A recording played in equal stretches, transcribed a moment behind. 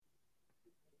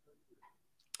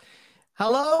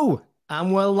Hello,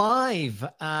 and we're live.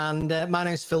 And my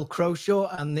name is Phil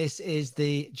Croshaw, and this is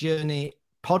the Journey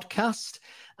podcast.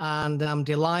 And I'm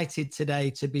delighted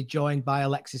today to be joined by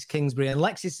Alexis Kingsbury. And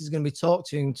Alexis is going to be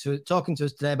talking to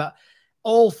us today about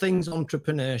all things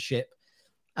entrepreneurship.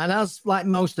 And as like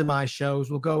most of my shows,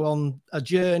 we'll go on a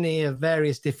journey of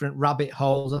various different rabbit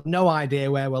holes. I've no idea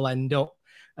where we'll end up.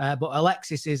 But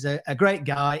Alexis is a great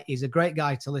guy. He's a great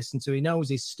guy to listen to. He knows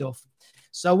his stuff.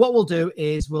 So what we'll do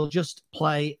is we'll just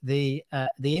play the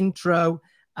intro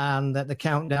and the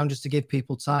countdown just to give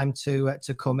people time to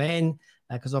come in,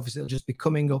 because obviously it'll just be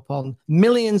coming up on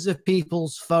millions of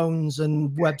people's phones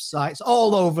and websites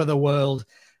all over the world.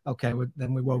 Okay,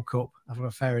 then we woke up.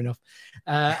 Fair enough,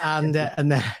 and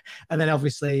then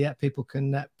obviously people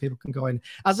can go in.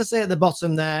 As I say at the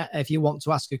bottom there, if you want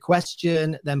to ask a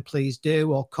question, then please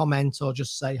do, or comment, or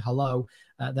just say hello.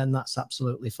 Then that's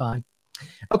absolutely fine.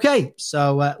 Okay,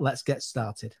 so let's get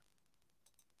started.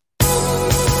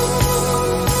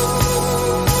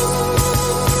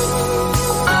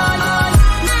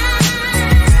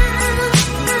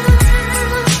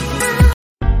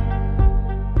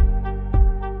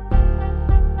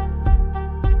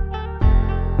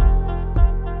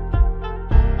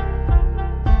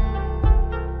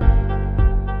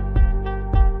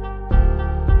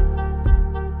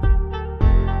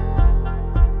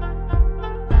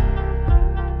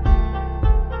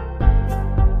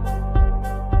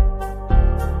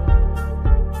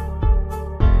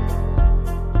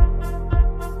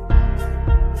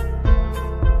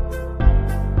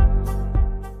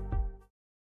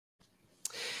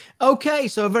 Okay,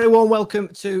 so a very warm welcome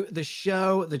to the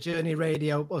show, the Journey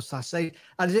Radio. What's I say?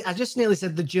 I just nearly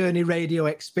said the Journey Radio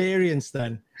Experience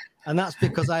then. And that's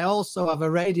because I also have a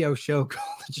radio show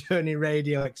called the Journey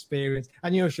Radio Experience.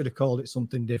 And you should have called it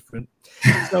something different.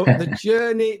 So the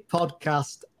Journey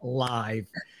Podcast Live.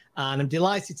 And I'm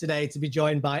delighted today to be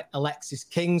joined by Alexis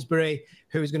Kingsbury,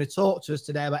 who is going to talk to us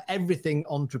today about everything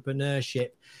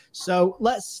entrepreneurship. So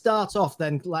let's start off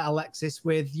then, Alexis,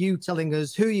 with you telling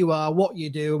us who you are, what you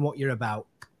do, and what you're about.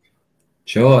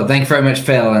 Sure. Thank you very much,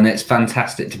 Phil. And it's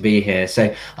fantastic to be here.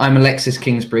 So I'm Alexis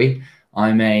Kingsbury.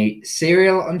 I'm a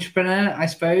serial entrepreneur, I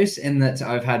suppose, in that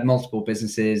I've had multiple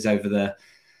businesses over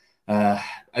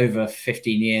over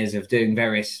 15 years of doing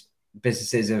various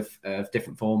businesses of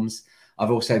different forms. I've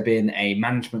also been a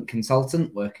management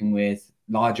consultant working with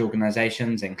large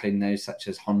organizations, including those such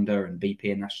as Honda and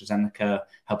BP and AstraZeneca,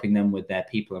 helping them with their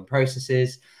people and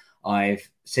processes. I've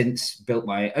since built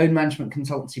my own management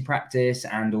consultancy practice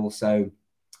and also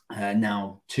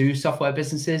now two software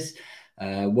businesses,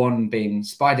 one being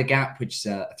SpiderGap, which is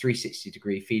a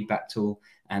 360-degree feedback tool,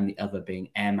 and the other being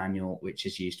AirManual, which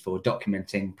is used for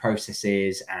documenting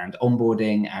processes and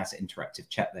onboarding as interactive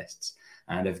checklists.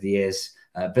 And over the years,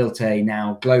 built a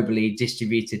now globally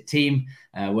distributed team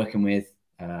working with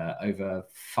over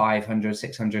 500,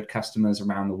 600 customers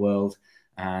around the world.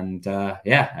 And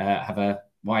have a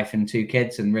wife and two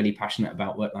kids and really passionate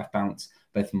about work-life balance,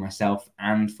 both for myself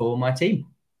and for my team.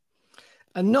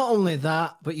 And not only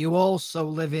that, but you also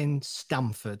live in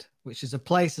Stamford, which is a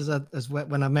place, as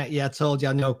when I met you, I told you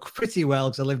I know pretty well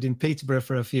because I lived in Peterborough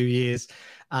for a few years,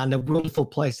 and a wonderful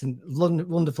place and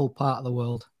wonderful part of the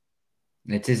world.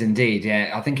 It is indeed,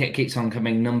 yeah. I think it keeps on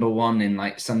coming number one in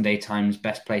like Sunday Times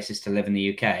best places to live in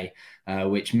the UK,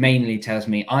 which mainly tells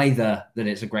me either that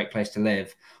it's a great place to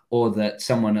live or that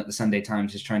someone at the Sunday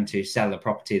Times is trying to sell a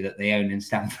property that they own in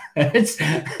Stamford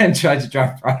and try to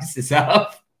drive prices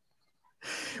up.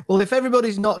 Well, if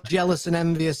everybody's not jealous and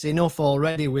envious enough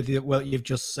already with what you've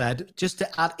just said, just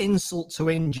to add insult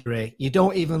to injury, you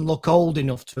don't even look old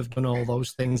enough to have done all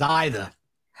those things either.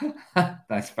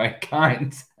 That's very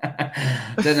kind.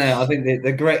 I don't know. I think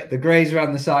the greys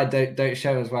around the side don't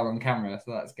show as well on camera,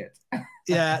 so that's good.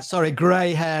 Yeah, sorry,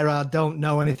 grey hair I don't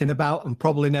know anything about and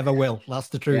probably never will. That's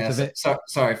the truth of it.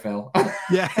 Sorry, Phil.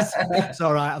 Yes, it's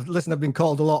all right. Listen, I've been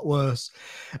called a lot worse.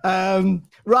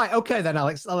 Right, okay then,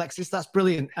 Alexis, that's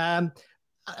brilliant. I'm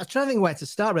trying to think where to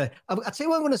start with. I'll tell you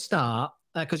where I'm going to start,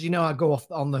 because I go off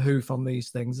on the hoof on these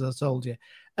things, as I told you.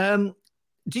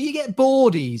 Do you get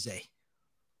bored easy?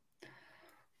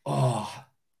 Oh,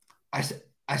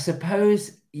 I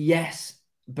suppose yes,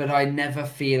 but I never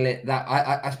feel it that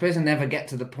I suppose I never get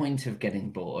to the point of getting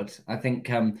bored. I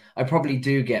think I probably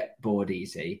do get bored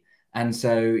easy. And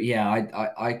so, yeah,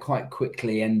 I quite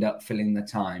quickly end up filling the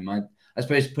time. I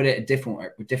suppose put it a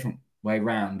different way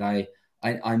around.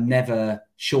 I'm never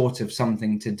short of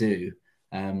something to do,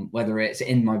 whether it's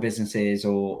in my businesses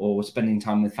or spending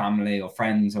time with family or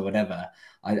friends or whatever.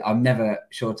 I'm never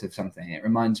short of something. It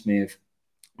reminds me of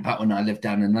back when I lived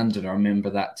down in London, I remember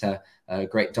that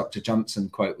great Dr. Johnson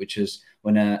quote, which was,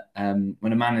 when a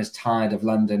man is tired of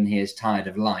London, he is tired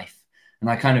of life. And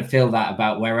I kind of feel that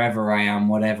about wherever I am,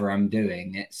 whatever I'm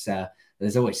doing. It's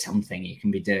there's always something you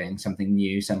can be doing, something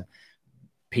new, some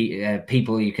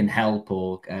people you can help,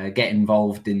 or get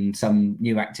involved in some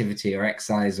new activity or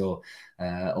exercise or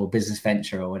business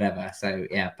venture or whatever. So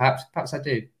yeah, perhaps I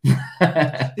do.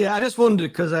 Yeah, I just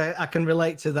wondered because I can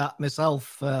relate to that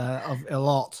myself of a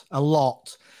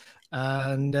lot.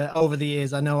 And over the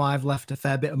years, I know I've left a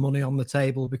fair bit of money on the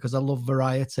table because I love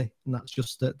variety, and that's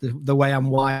just the way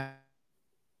I'm wired.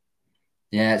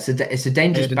 Yeah, it's a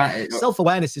dangerous balance.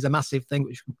 Self-awareness is a massive thing.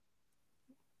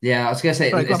 Yeah, I was going to say,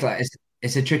 Sorry,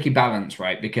 it's a tricky balance,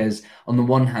 right? Because on the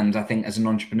one hand, I think as an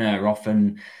entrepreneur,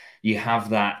 often you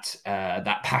have that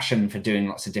passion for doing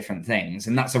lots of different things,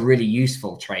 and that's a really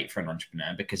useful trait for an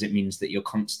entrepreneur because it means that you're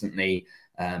constantly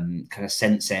kind of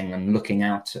sensing and looking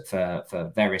out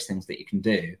for various things that you can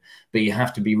do. But you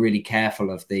have to be really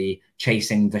careful of the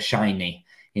chasing the shiny.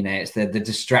 It's the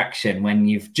distraction when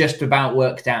you've just about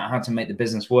worked out how to make the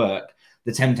business work.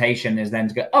 The temptation is then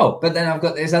to go, oh, but then I've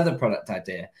got this other product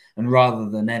idea. And rather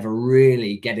than ever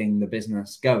really getting the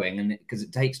business going, and because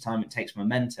it takes time, it takes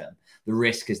momentum, the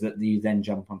risk is that you then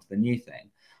jump onto the new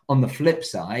thing. On the flip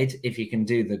side, if you can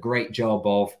do the great job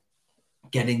of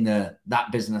getting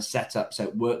that business set up so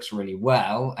it works really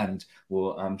well, and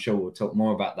I'm sure we'll talk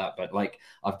more about that, but like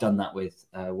I've done that with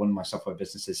one of my software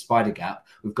businesses, SpiderGap.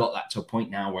 We've got that to a point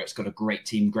now where it's got a great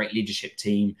team, great leadership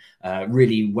team,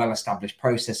 really well-established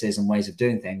processes and ways of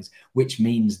doing things, which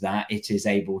means that it is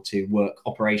able to work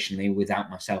operationally without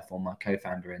myself or my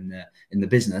co-founder in the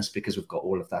business, because we've got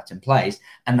all of that in place.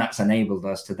 And that's enabled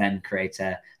us to then create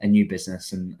a new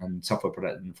business and software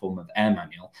product in the form of Air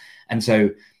Manual. And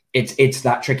so it's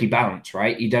that tricky balance,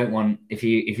 right? You don't want, if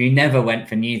you never went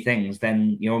for new things,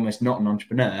 then you're almost not an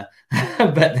entrepreneur.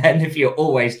 But then if you're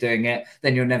always doing it,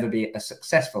 then you'll never be a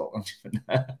successful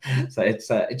entrepreneur. So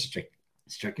it's tricky.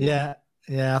 It's tricky. Yeah.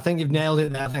 I think you've nailed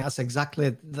it there. I think that's exactly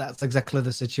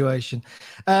the situation.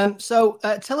 So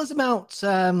tell us about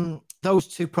those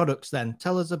two products then.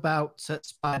 Tell us about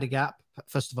SpiderGap,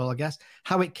 first of all, I guess,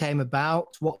 how it came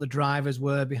about, what the drivers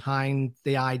were behind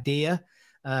the idea,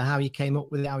 how you came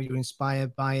up with it, how you were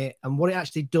inspired by it, and what it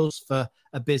actually does for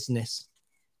a business.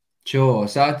 Sure.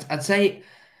 So I'd say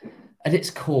at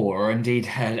its core, or indeed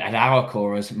at our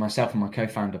core, as myself and my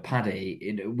co-founder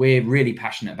Paddy, we're really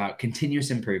passionate about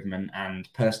continuous improvement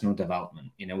and personal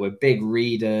development. We're big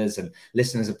readers and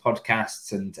listeners of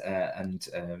podcasts and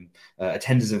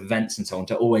attenders of events and so on,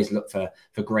 to always look for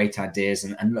great ideas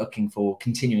and looking for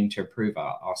continuing to improve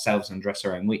ourselves and address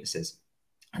our own weaknesses.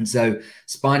 And so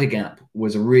SpiderGap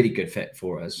was a really good fit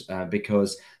for us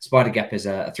because SpiderGap is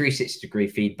a 360-degree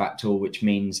feedback tool, which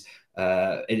means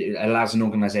it allows an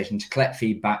organization to collect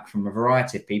feedback from a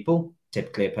variety of people,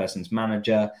 typically a person's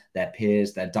manager, their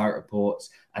peers, their direct reports,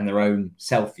 and their own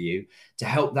self-view, to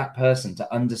help that person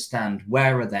to understand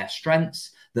where are their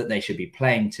strengths that they should be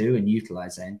playing to and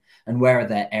utilizing, and where are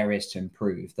their areas to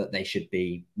improve that they should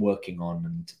be working on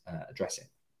and addressing.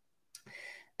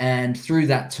 And through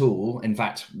that tool, in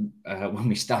fact, when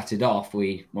we started off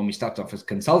as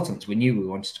consultants, we knew we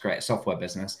wanted to create a software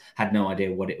business, had no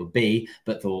idea what it would be,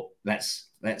 but thought, let's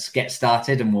get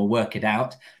started and we'll work it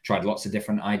out. Tried lots of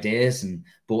different ideas and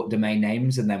bought domain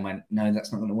names, and then went, no,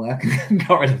 that's not going to work.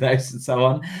 Got rid of those and so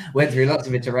on. Went through lots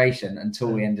of iteration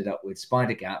until we ended up with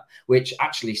SpiderGap, which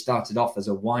actually started off as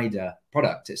a wider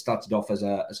product. It started off as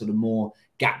a sort of more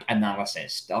gap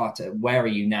analysis. Where are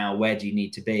you now? Where do you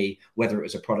need to be? Whether it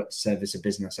was a product, service, a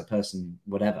business, a person,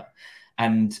 whatever.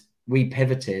 And we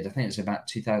pivoted, I think it's about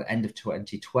end of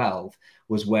 2012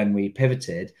 was when we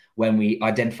pivoted, when we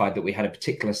identified that we had a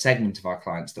particular segment of our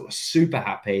clients that were super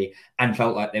happy and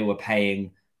felt like they were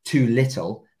paying too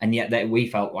little, and yet we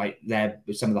felt like they're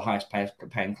some of the highest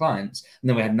paying clients. And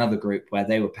then we had another group where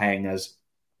they were paying us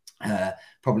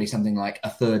probably something like a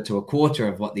third to a quarter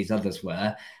of what these others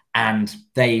were. And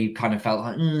they kind of felt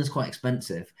like, it's quite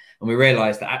expensive. And we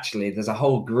realized that actually there's a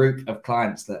whole group of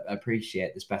clients that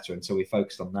appreciate this better. And so we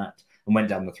focused on that and went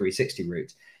down the 360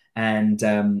 route. And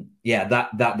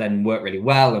that then worked really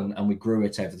well. And we grew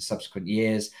it over the subsequent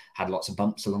years, had lots of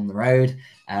bumps along the road,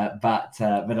 but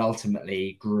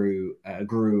ultimately grew a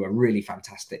really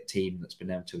fantastic team that's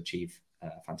been able to achieve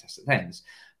fantastic things.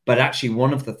 But actually,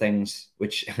 one of the things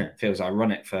which feels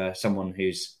ironic for someone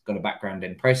who's got a background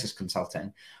in process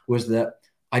consulting was that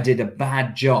I did a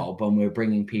bad job when we were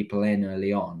bringing people in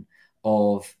early on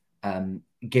of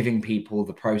giving people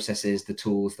the processes, the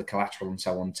tools, the collateral, and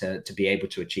so on to be able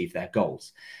to achieve their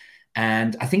goals.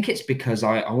 And I think it's because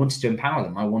I wanted to empower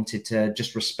them. I wanted to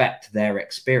just respect their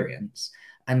experience.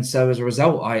 And so as a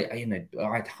result,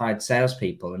 I'd hired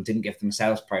salespeople and didn't give them a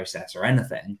sales process or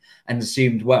anything, and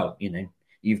assumed, well,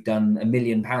 you've done £1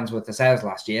 million worth of sales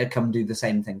last year, come do the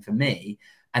same thing for me.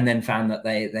 And then found that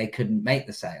they couldn't make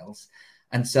the sales.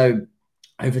 And so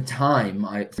over time,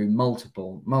 through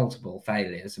multiple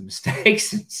failures and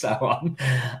mistakes and so on,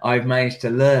 I've managed to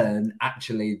learn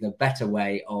actually the better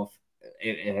way of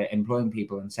employing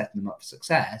people and setting them up for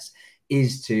success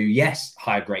is to, yes,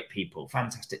 hire great people,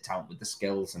 fantastic talent with the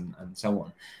skills and so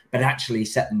on, but actually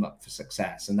set them up for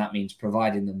success. And that means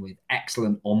providing them with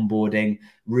excellent onboarding,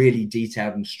 really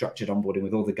detailed and structured onboarding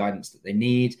with all the guidance that they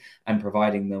need, and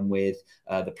providing them with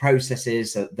the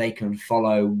processes so that they can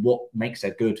follow what makes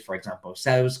a good, for example,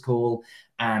 sales call,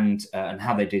 and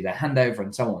how they do their handover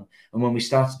and so on. And when we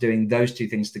started doing those two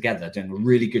things together, doing a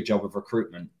really good job of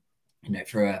recruitment,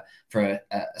 for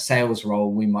a sales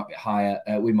role, we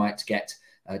might get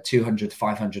 200 to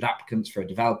 500 applicants. For a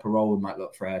developer role, we might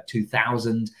look for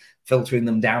 2,000, filtering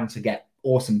them down to get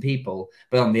awesome people.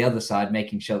 But on the other side,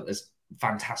 making sure that there's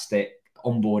fantastic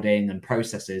onboarding and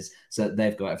processes so that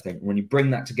they've got everything. When you bring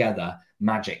that together,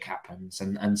 magic happens.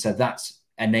 And so that's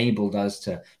enabled us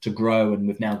to grow. And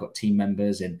we've now got team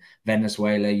members in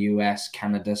Venezuela, US,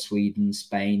 Canada, Sweden,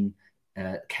 Spain,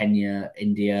 Kenya,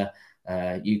 India,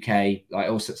 UK, like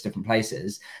all sorts of different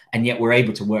places, and yet we're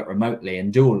able to work remotely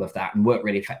and do all of that and work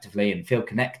really effectively and feel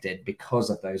connected because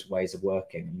of those ways of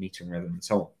working and meeting rhythm and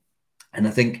so on. And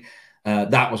I think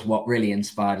that was what really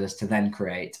inspired us to then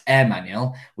create Air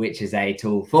Manual, which is a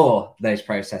tool for those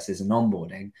processes and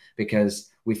onboarding,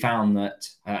 because we found that,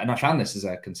 and I found this as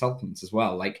a consultant as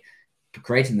well, like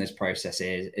creating this process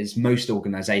is most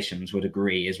organizations would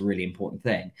agree is a really important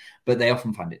thing, but they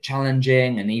often find it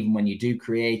challenging. And even when you do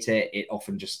create it, it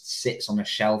often just sits on a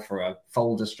shelf or a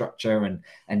folder structure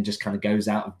and just kind of goes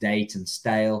out of date and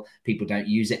stale. People don't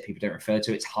use it. People don't refer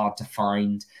to it. It's hard to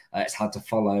find. It's hard to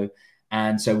follow.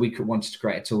 And so we wanted to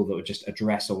create a tool that would just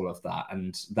address all of that.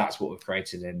 And that's what we've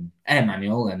created in Air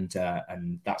Manual.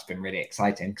 And that's been really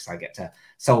exciting because I get to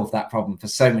solve that problem for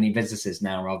so many businesses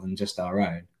now rather than just our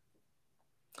own.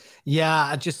 Yeah,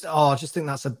 I just think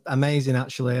that's amazing,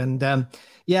 actually. And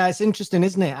yeah, it's interesting,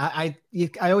 isn't it? I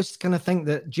always kind of think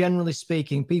that, generally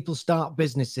speaking, people start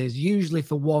businesses usually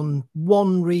for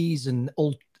one reason,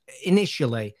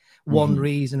 initially one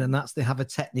reason, and that's they have a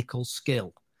technical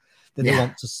skill that they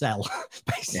want to sell,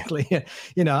 basically.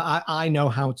 Yeah. I know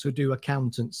how to do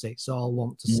accountancy, so I'll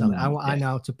want to sell it. I know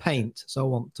how to paint, so I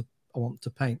want to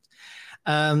paint.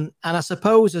 And I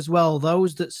suppose as well,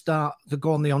 those that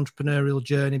go on the entrepreneurial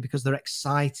journey because they're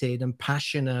excited and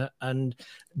passionate and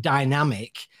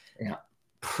dynamic.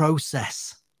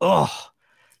 Process.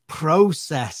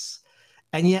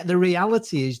 And yet the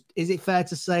reality is it fair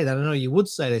to say that, I know you would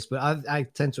say this, but I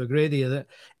tend to agree with you, that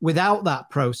without that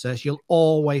process, you'll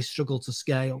always struggle to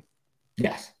scale.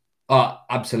 Yes. Oh,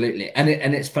 absolutely. And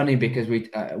it's funny because we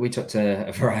talked to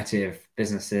a variety of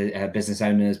business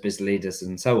owners, business leaders,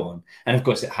 and so on. And of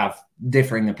course, it have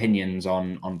differing opinions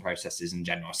on processes in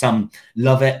general. Some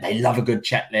love it. They love a good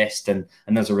checklist.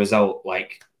 And as a result,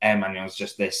 like Air Manual is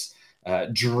just this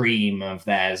dream of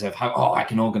theirs of how, I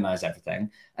can organize everything.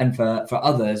 And for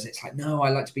others, it's like, no,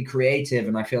 I like to be creative.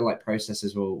 And I feel like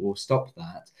processes will stop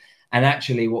that. And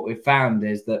actually what we've found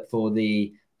is that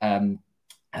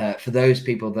for those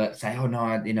people that say, oh no,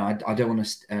 I don't want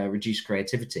to reduce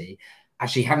creativity,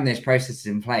 actually having those processes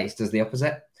in place does the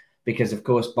opposite. Because of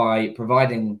course, by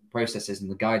providing processes and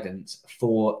the guidance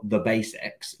for the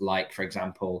basics, like for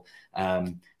example,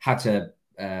 how to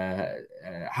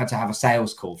have a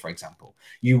sales call, for example,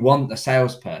 you want the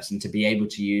salesperson to be able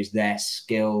to use their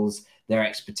skills, their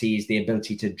expertise, the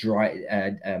ability to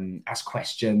ask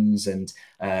questions and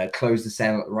close the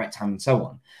sale at the right time and so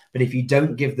on. But if you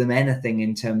don't give them anything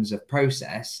in terms of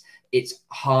process, it's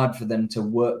hard for them to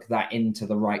work that into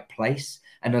the right place.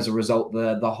 And as a result,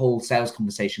 the whole sales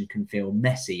conversation can feel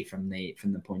messy from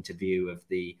the point of view of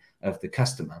the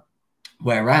customer.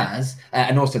 Whereas,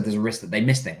 and also there's a risk that they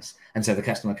miss things. And so the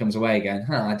customer comes away going,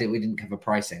 we didn't cover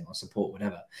pricing or support,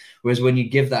 whatever. Whereas when you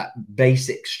give that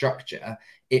basic structure,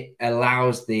 it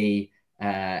allows the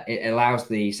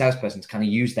salesperson to kind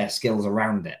of use their skills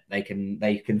around it. They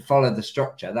can follow the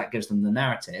structure that gives them the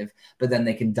narrative, but then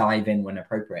they can dive in when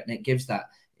appropriate. And it gives that,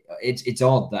 it's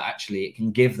odd that actually it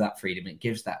can give that freedom. It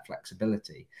gives that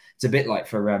flexibility. It's a bit like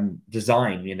for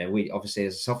design. We obviously,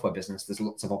 as a software business, there's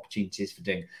lots of opportunities for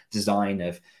doing design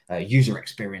of user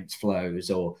experience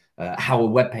flows or how a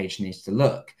web page needs to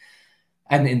look.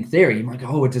 And in theory, you might go,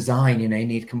 oh, a design, you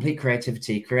need complete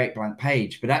creativity, create blank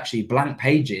page. But actually, blank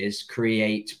pages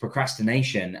create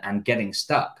procrastination and getting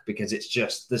stuck because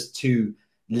there's too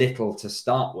little to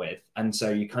start with. And so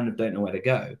you kind of don't know where to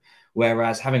go.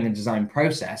 Whereas having a design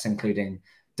process, including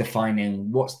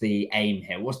defining what's the aim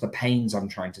here, what's the pains I'm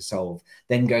trying to solve,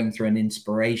 then going through an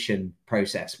inspiration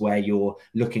process where you're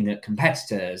looking at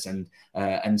competitors and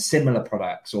similar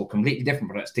products or completely different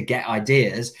products to get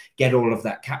ideas, get all of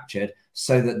that captured,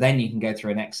 so that then you can go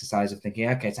through an exercise of thinking,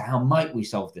 okay, so how might we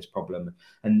solve this problem?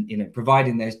 And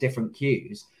providing those different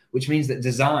cues, which means that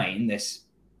design, this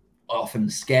often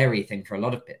scary thing for a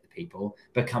lot of people,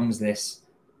 becomes this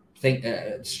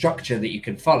structure that you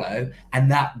can follow,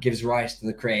 and that gives rise to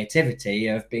the creativity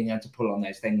of being able to pull on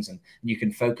those things, and you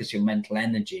can focus your mental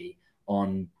energy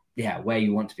on where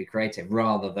you want to be creative,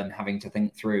 rather than having to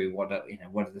think through what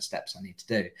are the steps I need to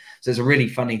do. So it's a really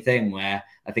funny thing where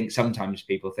I think sometimes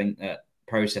people think that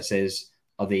processes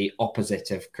are the opposite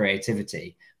of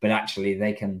creativity, but actually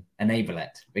they can enable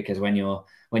it, because when you're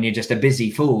just a busy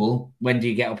fool, when do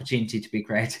you get opportunity to be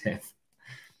creative?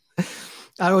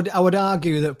 I would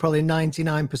argue that probably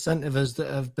 99% of us that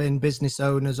have been business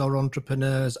owners or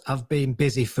entrepreneurs have been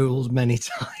busy fools many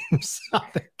times. I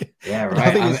think. Yeah,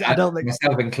 right. I don't think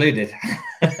myself included.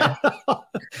 I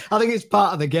think it's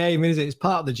part of the game, isn't it? It's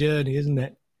part of the journey, isn't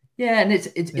it? Yeah, and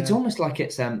it's almost like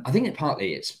it's. I think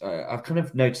I've kind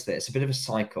of noticed that it's a bit of a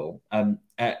cycle, and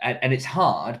it's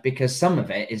hard because some of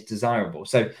it is desirable.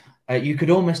 So you could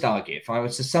almost argue, if I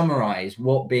was to summarize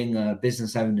what being a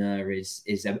business owner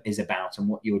is about and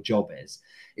what your job is,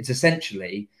 it's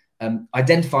essentially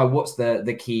identify what's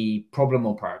the key problem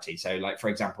or priority. So, like, for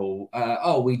example,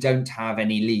 we don't have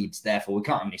any leads, therefore we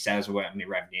can't have any sales, we won't have any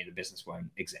revenue, the business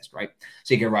won't exist, right?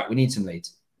 So you go, right, we need some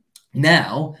leads.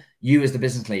 Now, you as the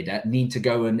business leader need to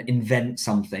go and invent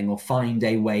something or find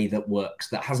a way that works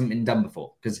that hasn't been done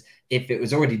before. Because if it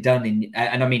was already done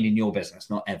and I mean in your business,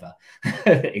 not ever,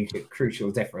 crucial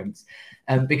difference.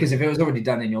 Because if it was already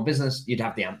done in your business, you'd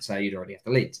have the answer, you'd already have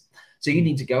the leads. So you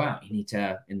need to go out, you need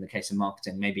to, in the case of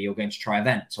marketing, maybe you're going to try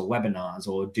events or webinars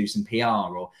or do some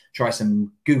PR or try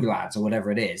some Google ads or whatever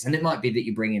it is. And it might be that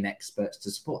you bring in experts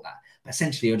to support that. But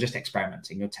essentially, you're just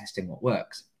experimenting, you're testing what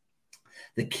works.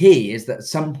 The key is that at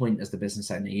some point as the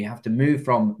business owner, you have to move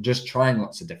from just trying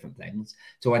lots of different things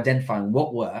to identifying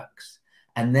what works,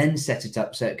 and then set it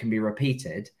up so it can be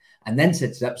repeated, and then set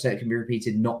it up so it can be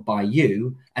repeated not by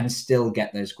you and still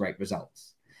get those great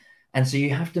results. And so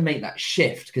you have to make that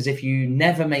shift, because if you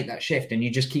never make that shift and you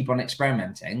just keep on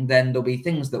experimenting, then there'll be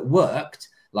things that worked,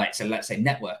 like, so let's say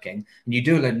networking, and you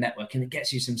do a load of networking, it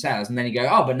gets you some sales, and then you go,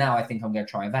 oh, but now I think I'm going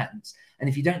to try events. And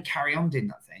if you don't carry on doing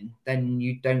that thing, then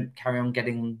you don't carry on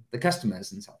getting the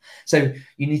customers and so on. So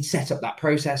you need to set up that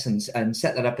process and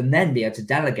set that up, and then be able to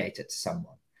delegate it to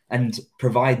someone and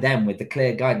provide them with the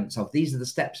clear guidance of these are the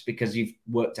steps, because you've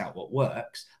worked out what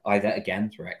works, either again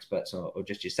through experts or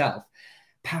just yourself.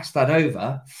 Pass that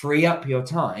over, free up your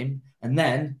time, and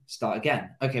then start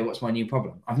again. Okay, what's my new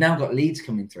problem? I've now got leads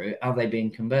coming through. Are they being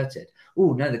converted?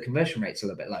 Oh, no, the conversion rate's a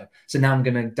little bit low. So now I'm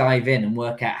going to dive in and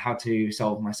work out how to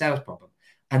solve my sales problem,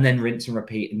 and then rinse and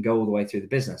repeat and go all the way through the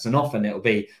business. And often it'll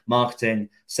be marketing,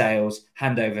 sales,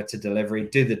 hand over to delivery,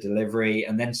 do the delivery,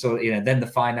 and then then the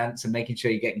finance and making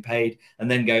sure you're getting paid, and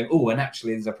then going, oh, and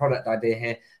actually there's a product idea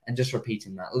here, and just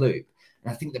repeating that loop.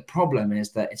 And I think the problem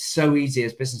is that it's so easy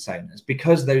as business owners,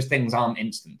 because those things aren't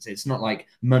instant. It's not like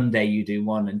Monday you do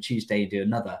one and Tuesday you do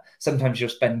another. Sometimes you'll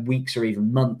spend weeks or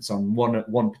even months on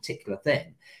one particular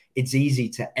thing. It's easy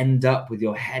to end up with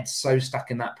your head so stuck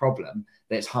in that problem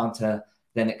that it's hard to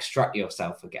then extract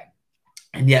yourself again.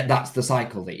 And yet that's the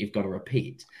cycle that you've got to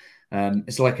repeat.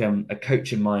 It's like a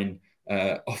coach of mine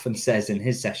often says in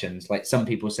his sessions, like, some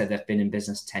people say they've been in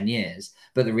business 10 years,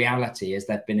 but the reality is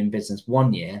they've been in business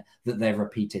 1 year that they've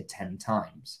repeated 10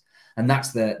 times. And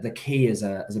that's the key as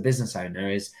a business owner,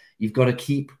 is you've got to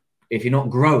keep, if you're not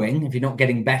growing, if you're not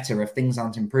getting better, if things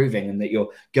aren't improving and that you're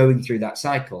going through that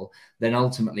cycle, then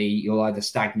ultimately you'll either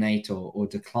stagnate or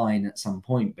decline at some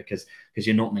point because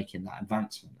you're not making that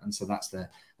advancement. And so that's the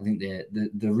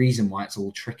reason why it's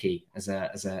all tricky as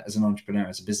an entrepreneur,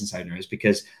 as a business owner, is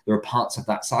because there are parts of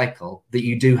that cycle that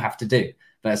you do have to do,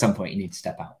 but at some point you need to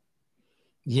step out.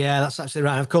 Yeah, that's absolutely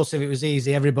right. Of course, if it was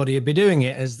easy, everybody would be doing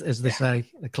it, as they say,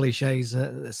 the cliches.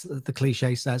 The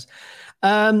cliche says.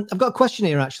 I've got a question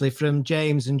here actually from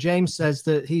James, and James says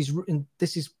that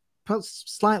this is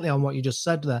slightly on what you just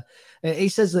said there. He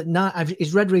says that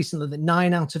he's read recently that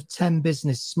 9 out of 10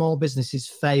 small businesses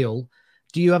fail.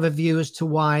 Do you have a view as to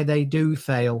why they do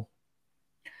fail?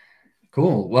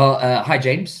 Cool. Well, hi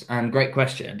James, and great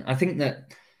question. I think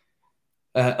that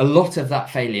a lot of that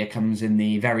failure comes in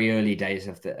the very early days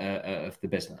of the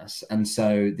business, and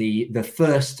so the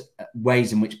first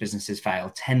ways in which businesses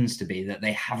fail tends to be that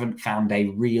they haven't found a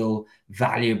real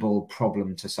valuable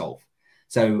problem to solve.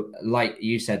 So, like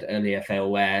you said earlier,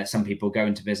 Phil, where some people go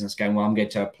into business going, well, I'm going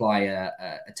to apply a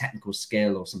technical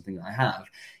skill or something that I have.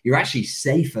 You're actually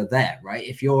safer there, right?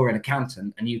 If you're an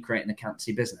accountant and you create an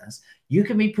accountancy business, you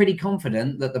can be pretty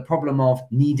confident that the problem of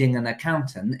needing an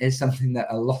accountant is something that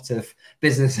a lot of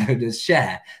business owners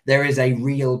share. There is a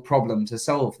real problem to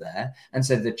solve there. And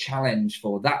so the challenge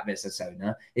for that business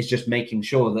owner is just making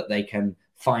sure that they can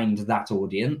find that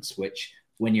audience, which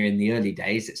when you're in the early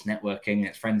days, it's networking,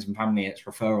 it's friends and family, it's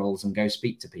referrals, and go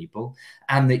speak to people,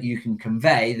 and that you can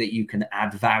convey that you can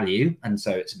add value. And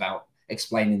so it's about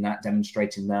explaining that,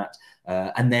 demonstrating that,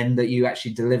 and then that you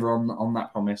actually deliver on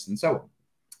that promise and so on.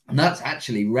 And that's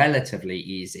actually relatively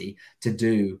easy to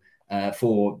do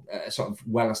for sort of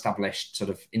well-established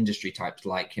sort of industry types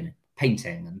like, you know,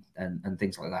 painting and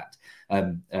things like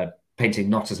that. Painting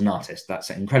not as an artist, that's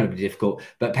incredibly difficult,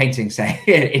 but painting, say,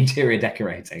 interior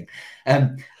decorating,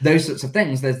 those sorts of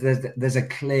things, there's a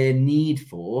clear need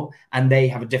for, and they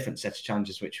have a different set of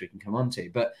challenges which we can come on to.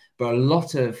 But a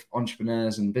lot of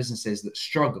entrepreneurs and businesses that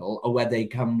struggle are where they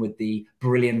come with the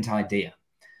brilliant idea.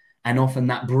 And often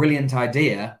that brilliant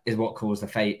idea is what causes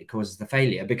the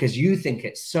failure, because you think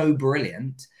it's so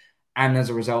brilliant, and as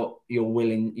a result, you're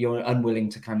unwilling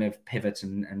to kind of pivot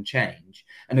and change.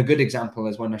 And a good example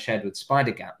is when I shared with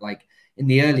SpiderGap, like in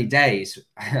the early days,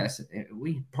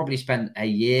 we probably spent a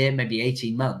year, maybe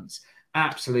 18 months,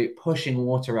 absolute pushing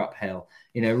water uphill,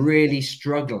 you know, really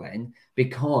struggling,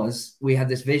 because we had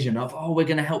this vision of, oh, we're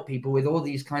going to help people with all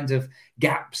these kinds of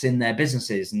gaps in their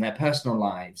businesses and their personal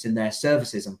lives, in their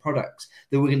services and products,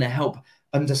 that we're going to help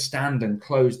understand and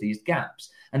close these gaps.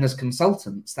 And as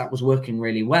consultants, that was working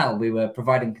really well. We were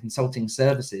providing consulting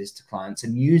services to clients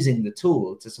and using the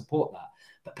tool to support that.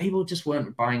 But people just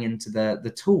weren't buying into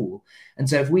the tool. And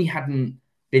so if we hadn't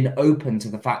been open to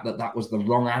the fact that that was the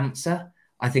wrong answer,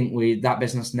 I think that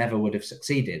business never would have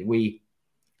succeeded. We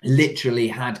literally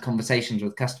had conversations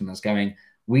with customers going,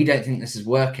 we don't think this is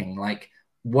working. Like,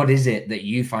 what is it that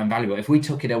you find valuable? If we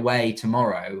took it away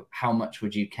tomorrow, how much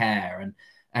would you care?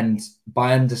 And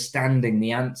by understanding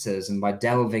the answers and by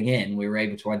delving in, we were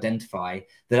able to identify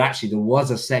that actually there was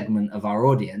a segment of our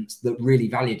audience that really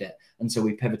valued it. And so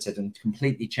we pivoted and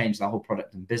completely changed the whole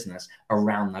product and business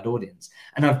around that audience.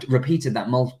 And I've repeated that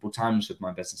multiple times with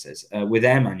my businesses. With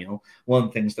Air Manual, one of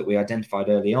the things that we identified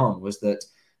early on was that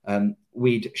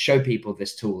we'd show people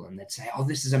this tool and they'd say, oh,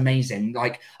 this is amazing.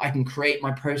 Like, I can create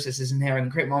my processes in here, I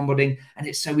can create my onboarding, and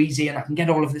it's so easy, and I can get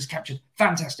all of this captured.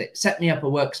 Fantastic. Set me up a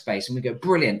workspace. And we go,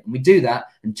 brilliant. And we do that.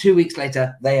 And 2 weeks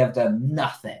later, they have done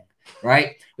nothing,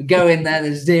 right? We go in there,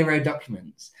 there's 0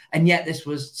 documents. And yet this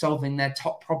was solving their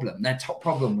top problem. Their top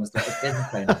problem was that as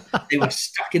business owners, they were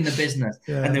stuck in the business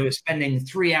and they were spending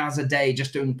 3 hours a day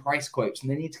just doing price quotes, and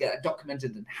they need to get that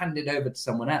documented and handed over to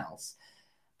someone else.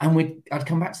 And I'd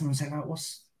come back to them and say,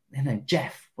 like,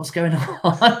 Jeff, what's going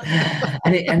on?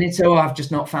 and it's, oh, I've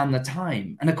just not found the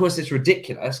time. And of course, it's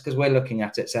ridiculous, because we're looking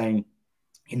at it saying,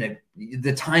 you know,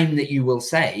 the time that you will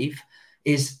save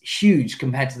is huge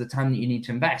compared to the time that you need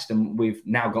to invest. And we've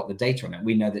now got the data on it.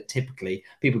 We know that typically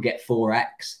people get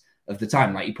 4x of the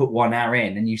time. Like, you put 1 hour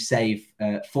in and you save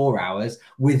 4 hours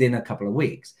within a couple of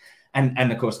weeks.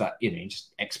 And of course, that, you know,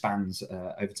 just expands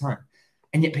over time.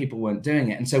 And yet people weren't doing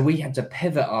it. And so we had to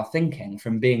pivot our thinking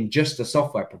from being just a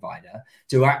software provider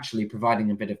to actually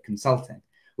providing a bit of consulting,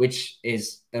 which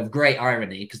is of great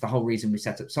irony, because the whole reason we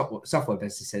set up software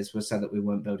businesses was so that we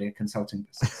weren't building a consulting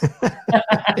business.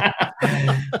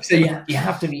 So you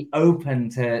have to be open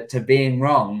to being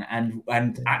wrong and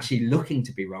actually looking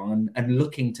to be wrong and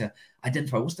looking to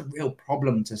identify what's the real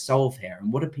problem to solve here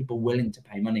and what are people willing to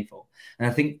pay money for.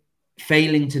 And I think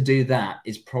failing to do that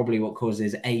is probably what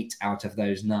causes 8 out of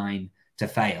those 9 to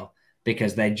fail,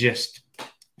 because they just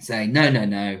say, no,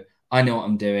 I know what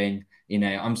I'm doing. You know,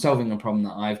 I'm solving a problem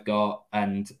that I've got.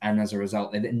 And as a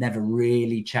result, they never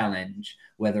really challenge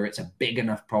whether it's a big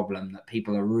enough problem that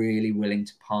people are really willing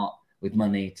to part with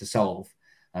money to solve.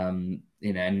 You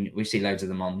know, and we see loads of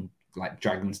them on like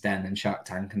Dragon's Den and Shark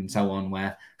Tank and so on,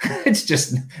 where it's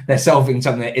just they're solving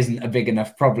something that isn't a big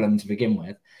enough problem to begin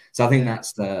with. So I think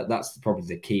that's probably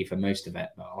the key for most of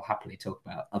it. But I'll happily talk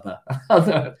about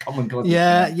other common causes.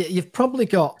 Yeah, you've probably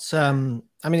got.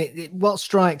 I mean, what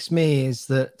strikes me is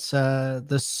that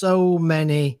there's so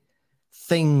many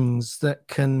things that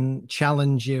can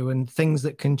challenge you and things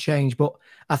that can change. But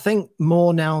I think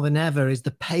more now than ever is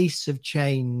the pace of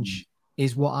change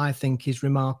is what I think is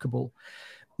remarkable.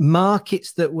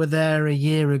 markets that were there a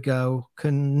year ago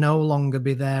can no longer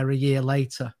be there a year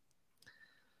later,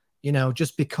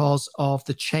 just because of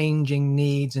the changing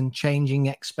needs and changing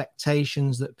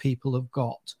expectations that people have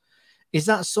got. Is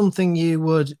that something you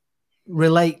would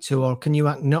relate to, or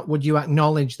would you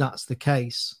acknowledge that's the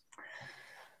case?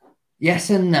 Yes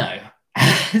and no.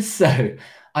 So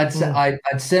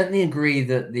I'd certainly agree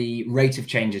that the rate of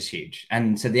change is huge,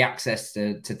 and so the access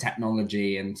to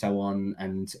technology and so on,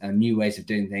 and new ways of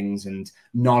doing things, and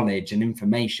knowledge and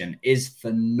information is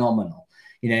phenomenal.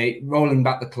 Rolling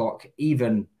back the clock,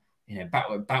 even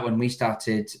back when we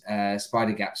started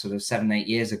SpiderGap sort of 7-8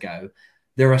 years ago,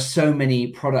 there are so many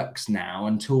products now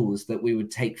and tools that we would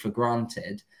take for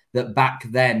granted that back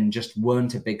then just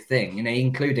weren't a big thing,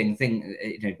 including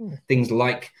things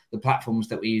like the platforms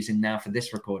that we're using now for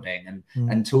this recording,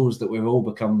 and tools that we've all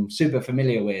become super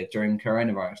familiar with during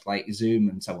coronavirus, like Zoom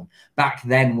and so on. Back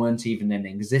then weren't even in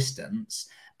existence.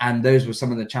 And those were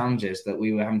some of the challenges that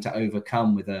we were having to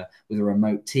overcome with a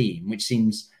remote team, which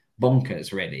seems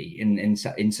bonkers really in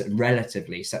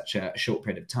relatively such a short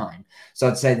period of time. So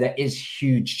I'd say there is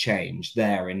huge change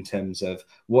there in terms of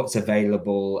what's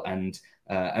available, and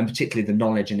particularly the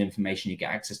knowledge and information you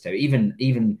get access to,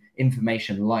 even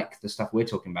information like the stuff we're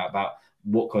talking about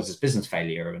what causes business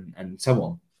failure and so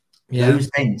on. Yeah. Those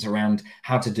things around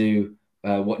how to do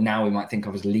what now we might think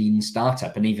of as lean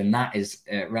startup, and even that is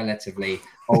relatively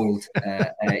old,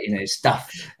 stuff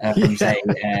from say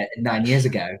 9 years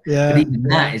ago. Yeah, but even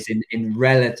that is in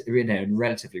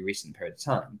relatively recent period of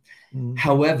time.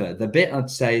 However, the bit I'd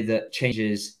say that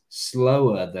changes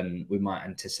slower than we might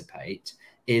anticipate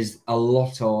is a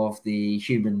lot of the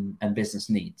human and business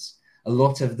needs. A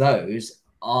lot of those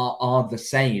are the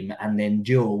same and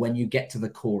endure when you get to the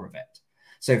core of it.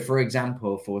 So, for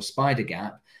example, for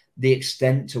SpiderGap, the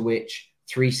extent to which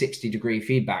 360-degree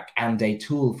feedback and a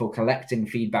tool for collecting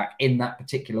feedback in that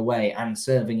particular way and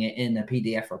serving it in a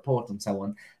PDF report and so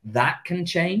on, that can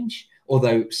change,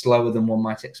 although slower than one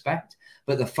might expect.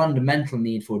 But the fundamental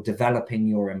need for developing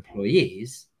your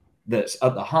employees that's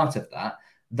at the heart of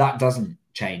that doesn't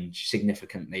change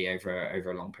significantly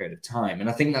over a long period of time. And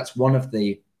I think that's one of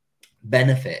the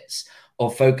benefits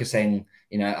of focusing,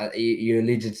 you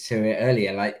alluded to it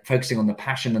earlier, like focusing on the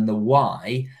passion and the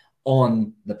why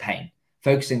on the pain,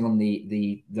 focusing on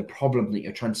the problem that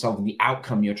you're trying to solve and the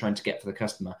outcome you're trying to get for the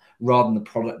customer, rather than the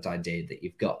product idea that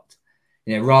you've got.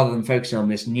 Rather than focusing on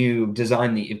this new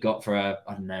design that you've got for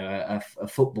a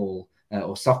football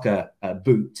or soccer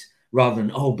boot, rather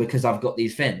than, because I've got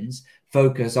these fins,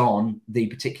 focus on the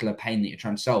particular pain that you're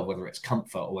trying to solve, whether it's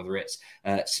comfort or whether it's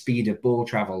speed of ball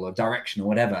travel or direction or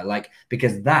whatever,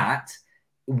 because that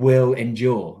will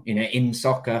endure. In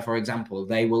soccer, for example,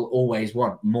 they will always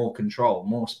want more control,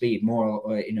 more speed, more,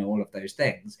 all of those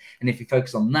things. And if you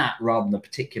focus on that rather than a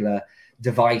particular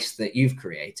device that you've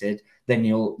created, then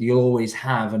you'll always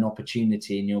have an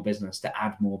opportunity in your business to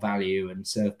add more value and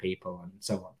serve people and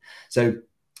so on. So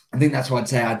I think that's what I'd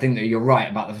say. I think that you're right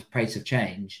about the pace of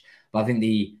change, but I think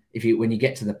when you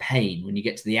get to the pain, when you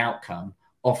get to the outcome,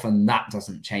 often that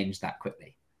doesn't change that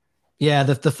quickly. Yeah,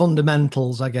 the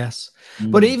fundamentals, I guess.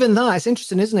 But even that, it's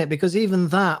interesting, isn't it? Because even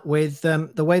that, with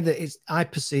the way that I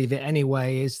perceive it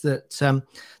anyway, is that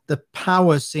the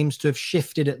power seems to have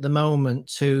shifted at the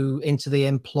moment into the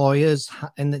employers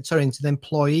into the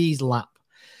employees' lap.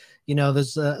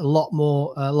 There's a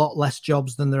lot less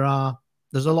jobs than there are.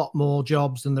 There's a lot more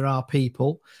jobs than there are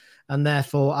people. And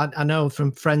therefore, I know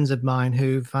from friends of mine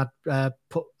who've had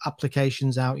put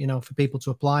applications out, for people to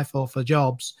apply for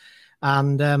jobs.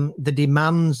 And the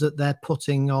demands that they're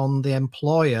putting on the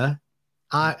employer,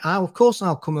 of course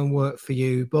I'll come and work for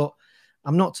you, but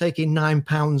I'm not taking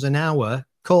 £9 an hour.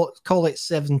 Call it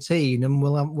 17, and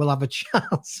we'll have a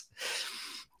chance.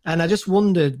 And I just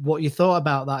wondered what you thought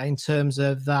about that in terms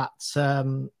of that,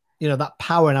 that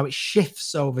power and how it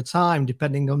shifts over time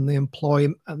depending on the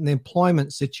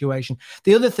employment situation.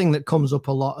 The other thing that comes up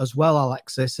a lot as well,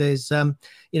 Alexis, is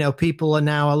people are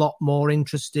now a lot more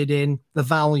interested in the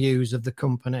values of the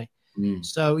company.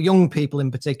 So young people in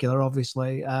particular,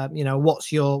 obviously,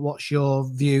 what's your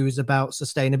views about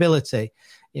sustainability?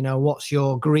 What's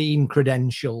your green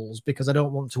credentials? Because I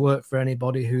don't want to work for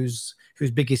anybody whose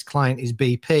biggest client is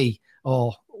BP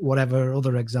or whatever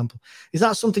other example. Is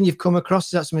that something you've come across?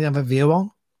 Is that something you have a view on?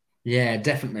 Yeah,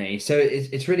 definitely. So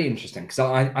it's really interesting because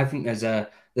I think there's a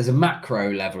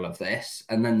macro level of this,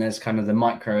 and then there's kind of the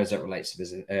micro as it relates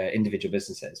to individual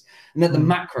businesses. And at the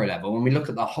macro level, when we look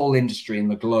at the whole industry and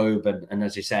the globe, and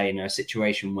as you say, a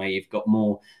situation where you've got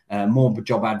more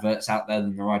job adverts out there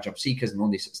than there are job seekers and all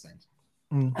these sorts of things.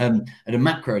 At a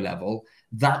macro level,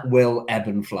 that will ebb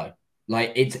and flow.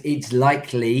 Like it's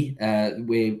likely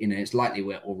it's likely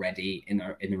we're already in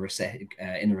a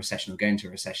recession or going to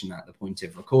a recession at the point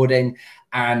of recording,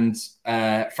 and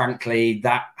frankly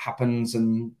that happens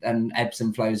and ebbs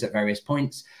and flows at various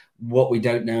points. What we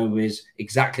don't know is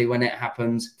exactly when it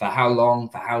happens, for how long,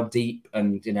 for how deep,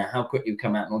 and how quickly we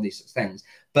come out and all these sorts of things.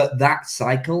 But that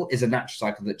cycle is a natural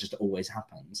cycle that just always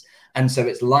happens, and so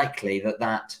it's likely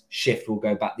that shift will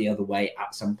go back the other way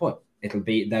at some point.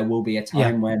 There will be a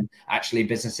time when actually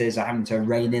businesses are having to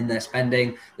rein in their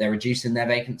spending, they're reducing their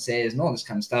vacancies and all this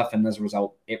kind of stuff, and as a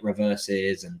result, it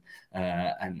reverses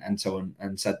and so on.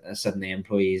 And so, suddenly,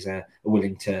 employees are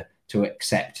willing to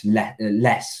accept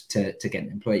less to get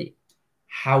an employee.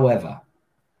 However,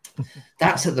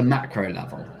 that's at the macro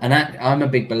level, and I'm a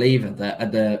big believer that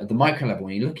at the micro level,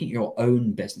 when you look at your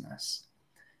own business,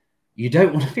 you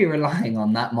don't want to be relying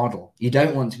on that model. You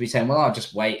don't want to be saying, well, I'll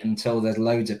just wait until there's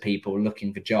loads of people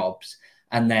looking for jobs,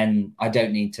 and then I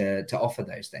don't need to offer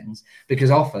those things,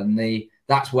 because often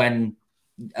that's when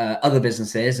other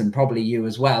businesses, and probably you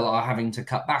as well, are having to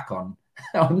cut back on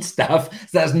stuff.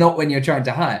 So that's not when you're trying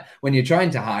to hire. When you're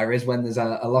trying to hire is when there's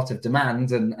a lot of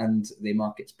demand and the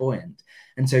market's buoyant.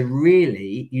 And so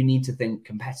really you need to think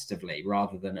competitively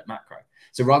rather than at macro.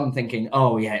 So rather than thinking,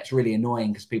 oh yeah, it's really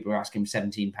annoying because people are asking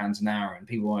 £17 an hour and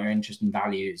people are interested in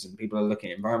values and people are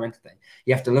looking at environmental things,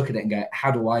 you have to look at it and go,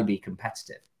 how do I be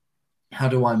competitive? How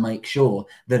do I make sure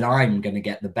that I'm going to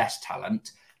get the best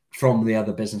talent from the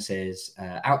other businesses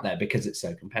out there, because it's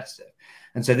so competitive?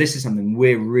 And so this is something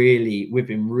we've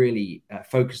been really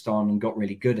focused on and got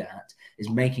really good at, is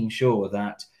making sure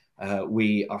that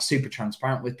we are super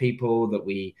transparent with people, that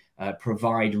we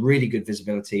provide really good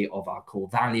visibility of our core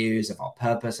values, of our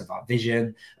purpose, of our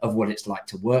vision, of what it's like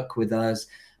to work with us,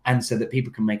 and so that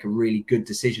people can make a really good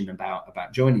decision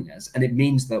about joining us. And it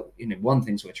means that, one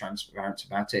thing we're transparent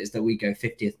about it is that we go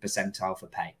 50th percentile for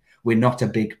pay. We're not a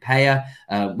big payer.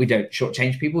 We don't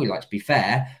shortchange people. We like to be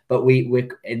fair, but we're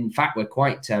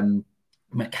quite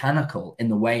mechanical in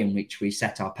the way in which we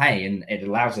set our pay, and it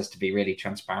allows us to be really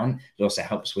transparent. It also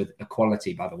helps with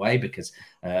equality, by the way, because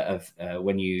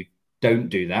when you don't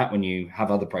do that, when you have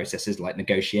other processes like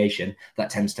negotiation, that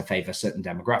tends to favor certain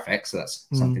demographics. So that's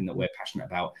something that we're passionate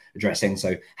about addressing.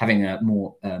 So having a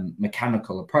more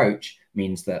mechanical approach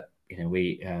means that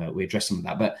we address some of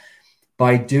that. But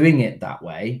by doing it that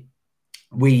way,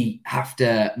 we have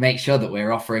to make sure that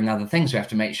we're offering other things. We have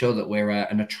to make sure that we're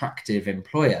an attractive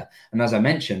employer. And as I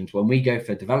mentioned, when we go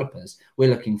for developers, we're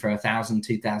looking for 1,000,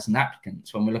 2,000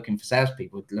 applicants. When we're looking for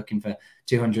salespeople, we're looking for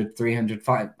 200, 300,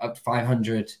 up to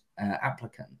 500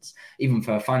 applicants. Even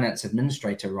for finance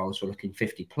administrator roles, we're looking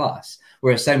 50 plus,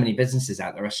 whereas so many businesses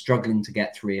out there are struggling to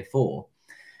get 3 or 4.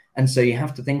 And so you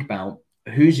have to think about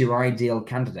who's your ideal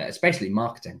candidate. It's basically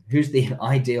marketing. Who's the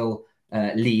ideal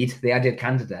lead, the ideal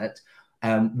candidate?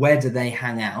 Where do they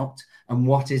hang out, and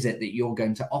what is it that you're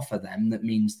going to offer them that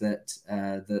means that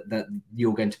that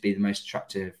you're going to be the most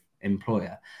attractive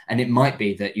employer? And it might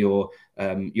be that your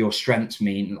strengths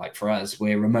mean, like for us,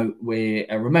 we're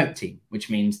a remote team, which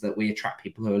means that we attract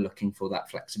people who are looking for that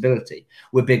flexibility.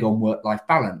 We're big on work-life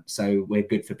balance, so we're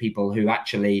good for people who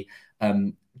actually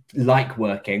like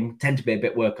working, tend to be a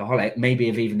bit workaholic, maybe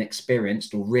have even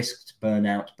experienced or risked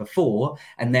burnout before,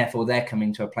 and therefore they're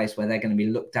coming to a place where they're going to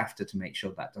be looked after to make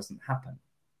sure that doesn't happen.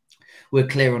 We're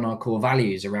clear on our core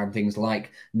values around things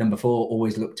like number 4,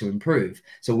 always look to improve.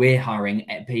 So we're hiring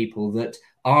people that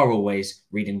are always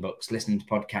reading books, listening to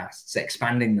podcasts,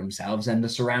 expanding themselves, and are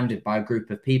surrounded by a group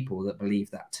of people that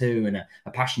believe that too and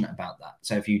are passionate about that.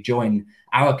 So if you join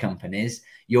our companies,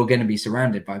 you're going to be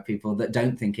surrounded by people that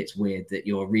don't think it's weird that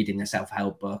you're reading a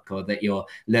self-help book or that you're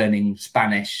learning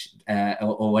Spanish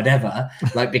or whatever,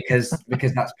 like because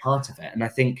that's part of it. And I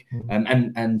think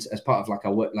and as part of like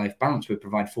our work-life balance, we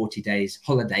provide 40 days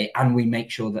holiday and we make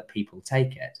sure that people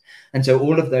take it. And so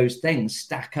all of those things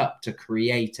stack up to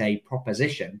create a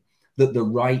proposition that the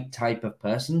right type of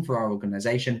person for our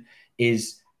organization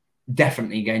is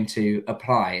definitely going to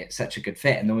apply. It's such a good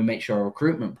fit. And then we make sure our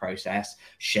recruitment process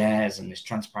shares and is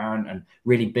transparent and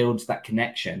really builds that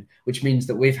connection, which means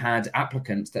that we've had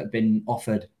applicants that have been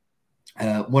offered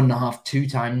 1.5, 2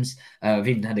 times. We've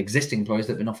even had existing employees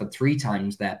that have been offered 3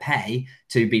 times their pay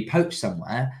to be poached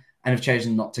somewhere and have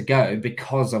chosen not to go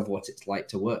because of what it's like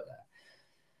to work there.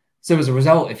 So as a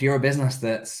result, if you're a business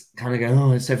that's kind of going,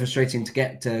 oh, it's so frustrating to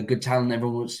get good talent,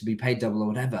 everyone wants to be paid double or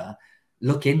whatever,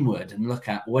 look inward and look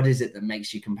at what is it that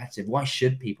makes you competitive? Why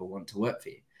should people want to work for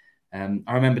you?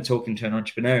 I remember talking to an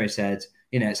entrepreneur who said,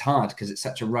 it's hard because it's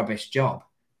such a rubbish job.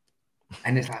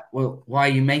 And it's like, well, why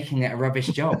are you making it a rubbish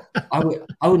job? I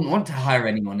wouldn't want to hire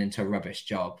anyone into a rubbish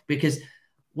job, because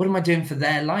what am I doing for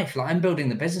their life? Like, I'm building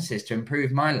the businesses to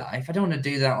improve my life. I don't want to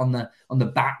do that on the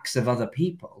backs of other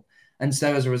people. And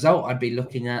so as a result, I'd be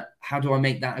looking at how do I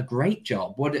make that a great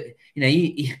job?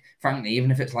 Frankly,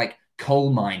 even if it's like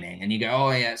coal mining and you go, oh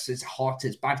yes, it's hot,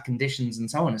 it's bad conditions and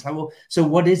so on. It's like, well, so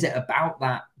what is it about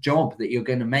that job that you're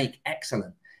going to make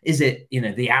excellent? Is it,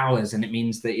 the hours, and it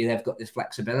means that they've got this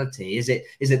flexibility? Is it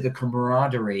the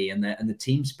camaraderie and the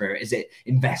team spirit? Is it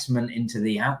investment into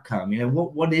the outcome?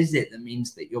 What is it that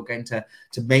means that you're going to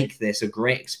make this a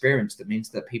great experience? That means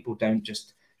that people don't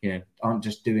just, aren't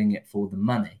just doing it for the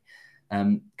money.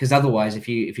 Because otherwise, if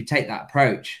you take that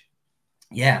approach,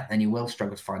 then you will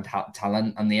struggle to find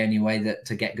talent, and the only way that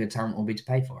to get good talent will be to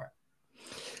pay for it.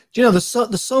 Do you know,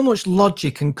 there's so much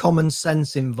logic and common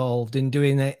sense involved in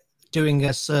doing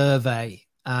a survey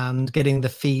and getting the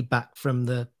feedback from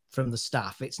the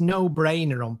staff. It's no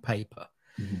brainer on paper.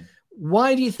 Mm-hmm.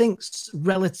 Why do you think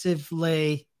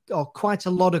relatively, or quite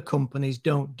a lot of companies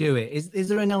don't do it? Is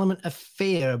there an element of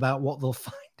fear about what they'll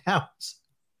find out?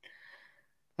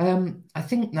 I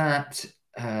think that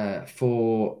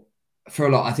for a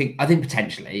lot, I think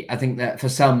potentially, I think that for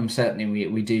some, certainly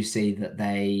we do see that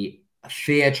they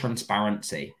fear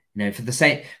transparency. For the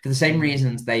same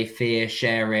reasons they fear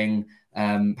sharing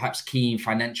perhaps key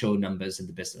financial numbers in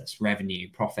the business, revenue,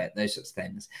 profit, those sorts of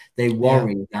things. They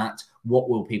worry that what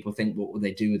will people think? What will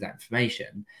they do with that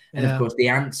information? And of course, the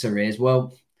answer is,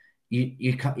 well,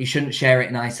 you shouldn't share it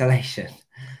in isolation.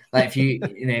 Like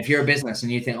if you're a business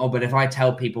and you think, oh, but if I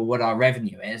tell people what our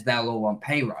revenue is, they'll all want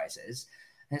pay rises.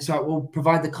 And it's like, well,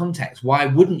 provide the context. Why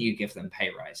wouldn't you give them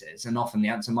pay rises? And often the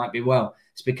answer might be, well,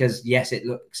 it's because, yes, it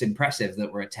looks impressive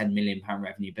that we're a £10 million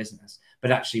revenue business,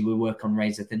 but actually we work on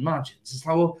razor thin margins. It's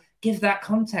like, well, give that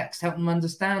context, help them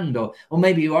understand. Or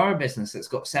maybe you are a business that's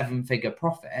got 7-figure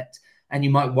profit, and you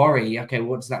might worry, okay,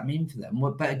 what does that mean for them?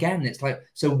 Well, but again, it's like,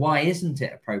 so why isn't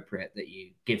it appropriate that you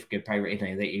give good pay rate,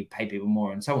 that you pay people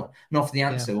more and so on? And often the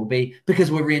answer will be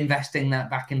because we're reinvesting that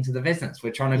back into the business.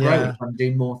 We're trying to grow, we're trying to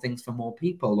do more things for more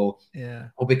people,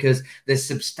 or because there's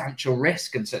substantial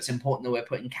risk. And so it's important that we're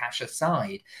putting cash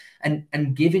aside, and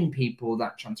giving people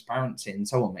that transparency and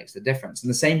so on makes the difference. And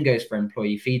the same goes for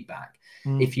employee feedback.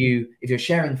 If you're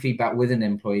sharing feedback with an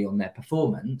employee on their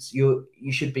performance, you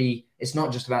should be, it's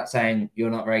not just about saying you're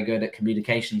not very good at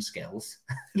communication skills.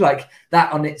 Like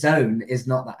that on its own is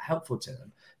not that helpful to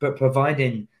them, but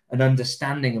providing an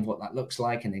understanding of what that looks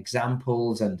like and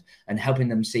examples and helping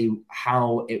them see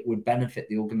how it would benefit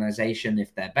the organization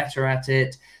if they're better at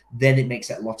it, then it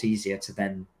makes it a lot easier to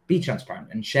then be transparent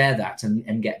and share that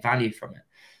and get value from it.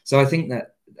 So I think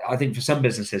for some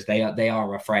businesses, they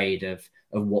are afraid of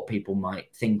what people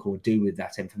might think or do with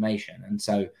that information. And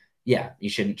so, you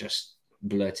shouldn't just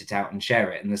blurt it out and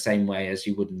share it in the same way as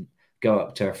you wouldn't go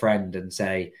up to a friend and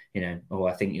say, oh,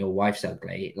 I think your wife's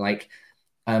ugly. Like,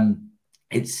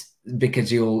 it's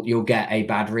because you'll get a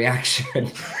bad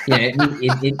reaction.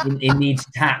 It needs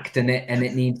tact and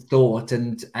it needs thought,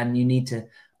 and you need to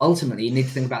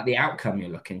think about the outcome you're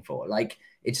looking for. Like,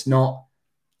 it's not,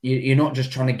 you're not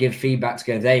just trying to give feedback to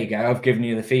go, there you go, I've given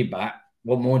you the feedback.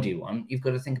 What more do you want? You've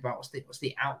got to think about what's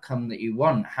the outcome that you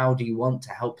want? How do you want to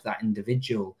help that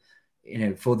individual,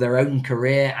 for their own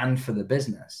career and for the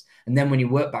business? And then when you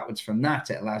work backwards from that,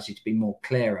 it allows you to be more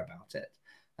clear about it.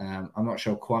 I'm not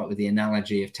sure quite with the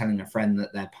analogy of telling a friend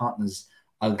that their partner's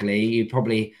ugly. You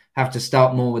probably have to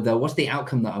start more with what's the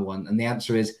outcome that I want? And the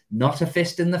answer is not a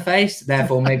fist in the face.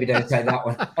 Therefore, maybe don't say that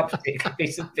one. A particular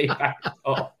piece of feedback at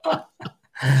all.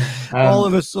 All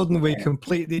of a sudden, we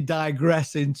completely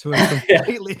digress into a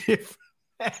completely different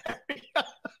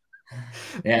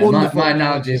area. My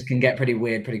analogies can get pretty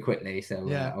weird pretty quickly, so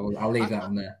I'll leave that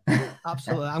on there.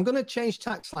 Absolutely. I'm going to change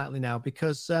tack slightly now,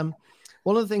 because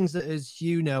one of the things that is,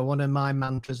 one of my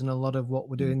mantras and a lot of what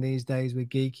we're doing these days with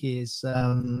Geeky is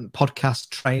podcast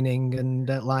training and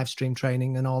live stream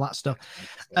training and all that stuff.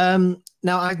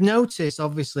 Now, I've noticed,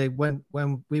 obviously, when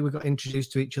we got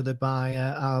introduced to each other by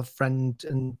our friend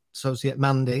and associate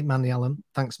Mandy Allen.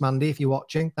 Thanks, Mandy, if you're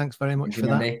watching. Thanks very much for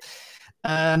Mandy.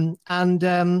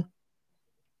 that.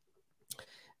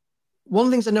 One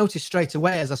of the things I noticed straight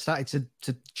away as I started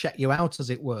to check you out, as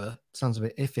it were, sounds a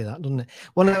bit iffy, that, doesn't it?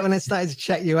 When I started to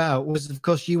check you out was, of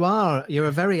course, you're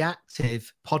a very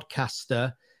active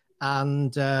podcaster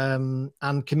and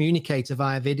communicator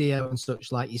via video and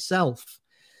such like yourself.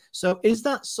 So is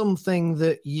that something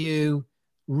that you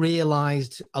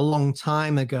realized a long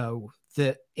time ago,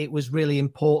 that it was really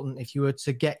important if you were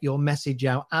to get your message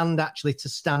out and actually to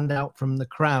stand out from the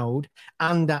crowd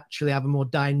and actually have a more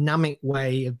dynamic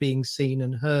way of being seen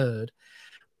and heard?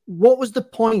 What was the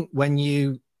point when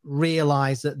you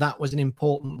realized that was an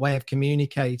important way of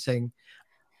communicating?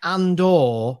 and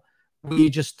or were you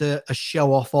just a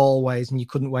show off always and you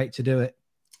couldn't wait to do it?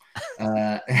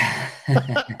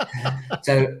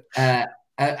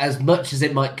 As much as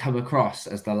it might come across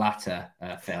as the latter,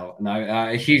 Phil, no,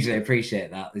 I hugely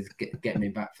appreciate that. Get me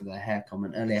back for the hair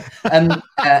comment earlier.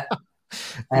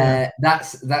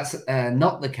 That's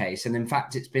not the case, and in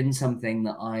fact, it's been something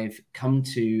that I've come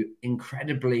to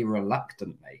incredibly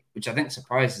reluctantly, which I think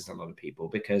surprises a lot of people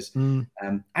because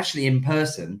actually in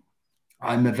person,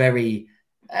 I'm a pretty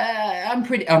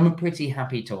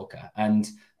happy talker, and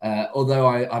although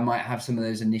I might have some of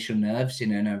those initial nerves, you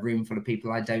know, in a room full of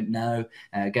people I don't know,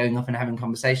 going up and having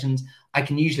conversations, I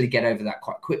can usually get over that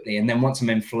quite quickly. And then once I'm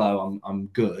in flow, I'm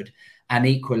good. And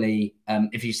equally,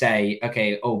 if you say,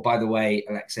 okay, oh, by the way,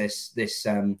 Alexis, this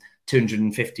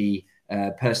 250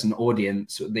 person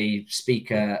audience, the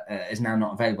speaker is now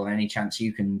not available. Any chance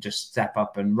you can just step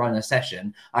up and run a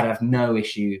session? I'd have no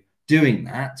issue doing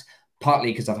that,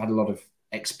 partly because I've had a lot of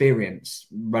experience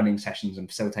running sessions and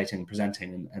facilitating and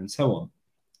presenting and so on.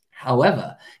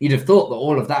 However, you'd have thought that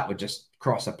all of that would just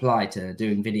cross apply to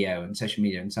doing video and social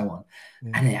media and so on.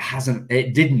 Yeah. And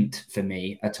it didn't for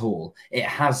me at all. It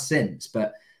has since,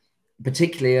 but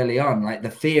particularly early on, like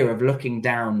the fear of looking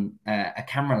down a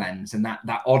camera lens and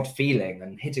that odd feeling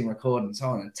and hitting record and so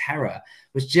on, and terror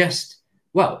was just,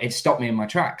 well, it stopped me in my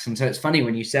tracks. And so it's funny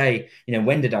when you say, you know,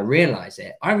 when did I realize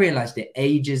it? I realized it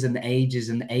ages and ages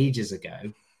and ages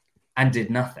ago and did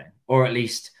nothing, or at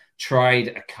least tried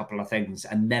a couple of things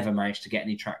and never managed to get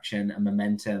any traction and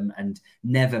momentum and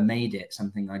never made it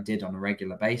something I did on a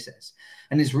regular basis.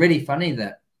 And it's really funny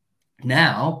that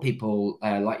now people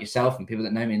like yourself and people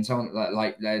that know me and so on,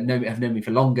 have known me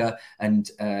for longer and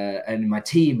in my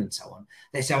team and so on,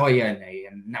 they say, oh yeah, no,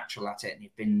 you're natural at it and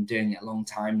you've been doing it a long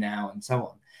time now and so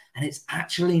on. And it's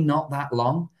actually not that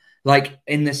long. Like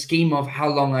in the scheme of how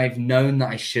long I've known that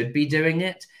I should be doing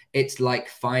it, it's like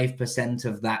 5%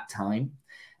 of that time.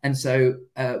 And so,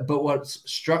 but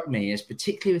what's struck me is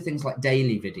particularly with things like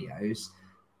daily videos,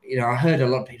 you know, I heard a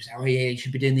lot of people say, oh yeah, you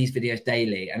should be doing these videos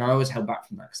daily. And I always held back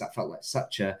from that because that felt like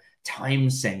such a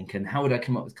time sink. And how would I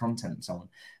come up with content and so on?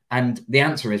 And the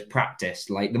answer is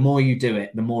practice. Like the more you do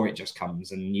it, the more it just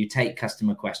comes. And you take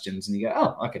customer questions and you go,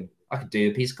 oh, I could do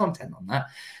a piece of content on that.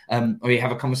 Or you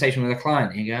have a conversation with a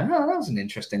client and you go, oh, that was an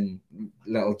interesting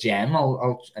little gem.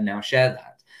 I'll now share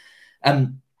that.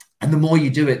 And the more you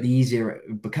do it, the easier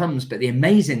it becomes. But the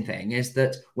amazing thing is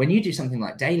that when you do something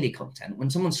like daily content,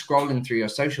 when someone's scrolling through your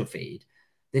social feed,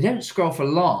 they don't scroll for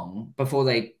long before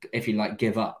they, if you like,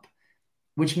 give up,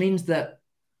 which means that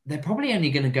they're probably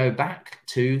only going to go back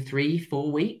 2, 3,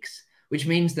 4 weeks, which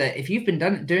means that if you've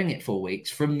been doing it 4 weeks,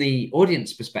 from the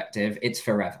audience perspective, it's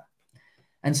forever.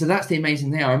 And so that's the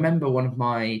amazing thing. I remember one of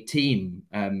my team,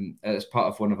 as part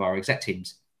of one of our exec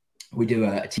teams, we do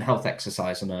a team health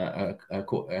exercise on a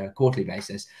quarterly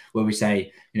basis where we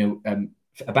say, you know,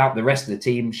 about the rest of the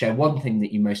team, share one thing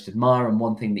that you most admire and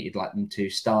one thing that you'd like them to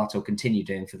start or continue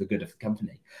doing for the good of the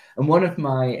company. And one of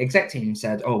my exec team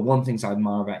said, oh, one thing I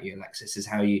admire about you, Alexis, is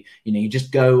how you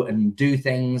just go and do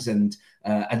things and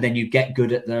then you get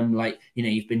good at them. Like, you know,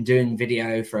 you've been doing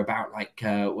video for about like,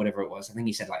 whatever it was. I think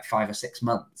he said like 5 or 6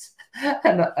 months.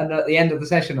 And at the end of the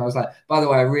session, I was like, by the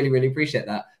way, I really, really appreciate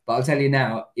that. But I'll tell you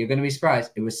now, you're going to be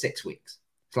surprised. It was 6 weeks.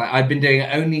 It's like I'd been doing it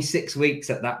only 6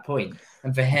 weeks at that point.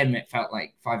 And for him, it felt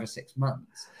like 5 or 6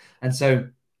 months. And so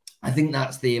I think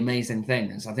that's the amazing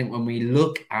thing is I think when we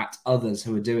look at others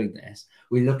who are doing this,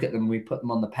 we look at them, we put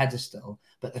them on the pedestal.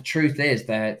 But the truth is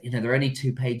they're only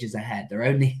 2 pages ahead. They're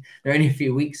only a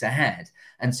few weeks ahead.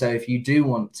 And so if you do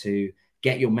want to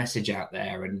get your message out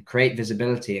there and create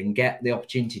visibility and get the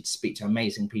opportunity to speak to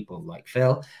amazing people like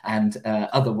Phil and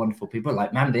other wonderful people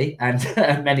like Mandy and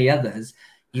many others,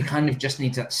 you kind of just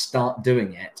need to start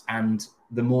doing it. And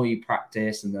the more you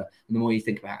practice and the more you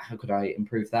think about how could I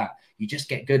improve that, you just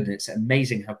get good. And it's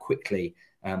amazing how quickly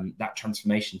that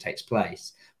transformation takes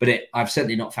place. But I've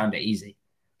certainly not found it easy.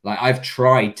 Like I've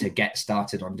tried to get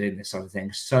started on doing this sort of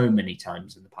thing so many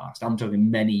times in the past. I'm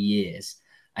talking many years.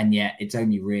 And yet it's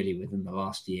only really within the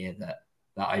last year that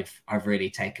I've really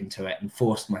taken to it and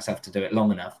forced myself to do it long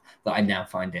enough that I now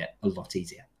find it a lot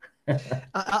easier.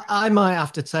 I might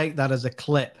have to take that as a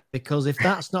clip, because if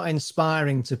that's not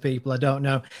inspiring to people, I don't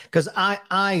know. Because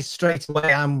I straight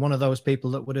away, I'm one of those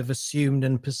people that would have assumed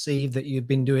and perceived that you've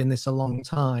been doing this a long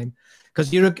time.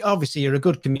 Because you're a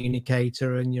good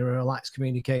communicator and you're a relaxed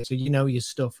communicator, you know your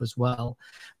stuff as well.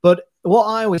 But what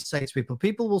I always say to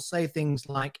people will say things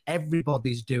like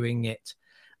everybody's doing it.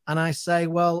 And I say,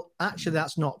 well, actually,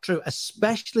 that's not true,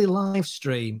 especially live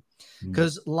stream,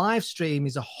 because live stream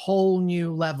is a whole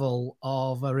new level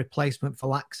of a replacement for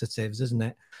laxatives, isn't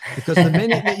it? Because the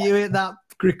minute that you hit that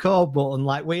record button,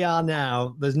 like we are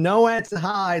now, there's nowhere to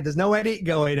hide. There's no edit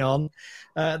going on.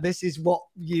 This is what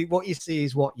you see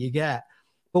is what you get.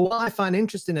 But what I find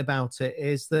interesting about it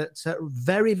is that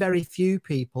very, very few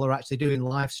people are actually doing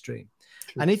live stream.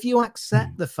 True. And if you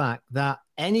accept the fact that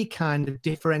any kind of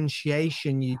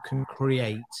differentiation you can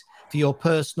create for your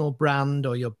personal brand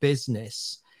or your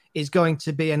business is going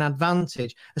to be an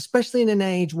advantage, especially in an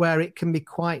age where it can be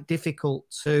quite difficult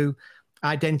to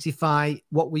identify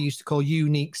what we used to call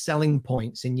unique selling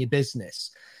points in your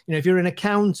business. You know, if you're an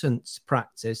accountant's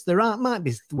practice, might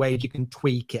be ways you can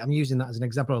tweak it. I'm using that as an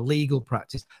example. A legal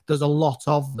practice, there's a lot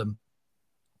of them.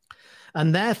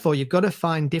 And therefore, you've got to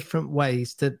find different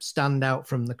ways to stand out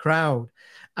from the crowd.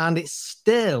 And it's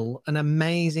still an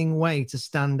amazing way to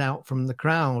stand out from the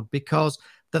crowd, because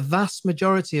the vast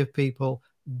majority of people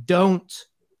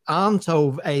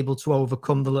aren't able to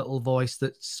overcome the little voice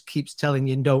that keeps telling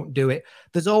you don't do it.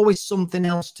 There's always something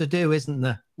else to do, isn't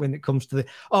there, when it comes to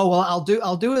I'll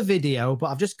do a video, but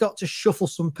I've just got to shuffle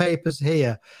some papers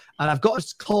here, and I've got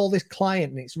to call this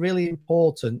client, and it's really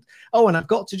important. And I've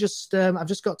got to I've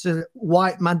just got to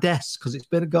wipe my desk because it's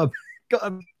been got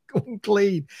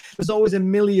clean. There's always a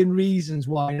million reasons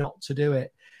why not to do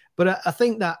it. But I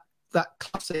think that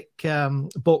classic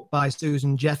book by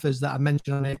Susan Jeffers that I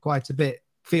mentioned on it quite a bit,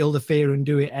 Feel the Fear and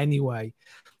Do It Anyway.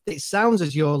 It sounds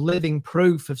as you're living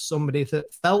proof of somebody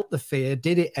that felt the fear,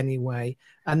 did it anyway,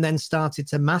 and then started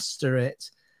to master it.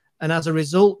 And as a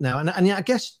result now, and I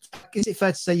guess, is it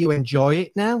fair to say you enjoy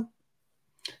it now?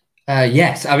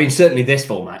 Yes. I mean, certainly this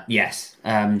format. Yes.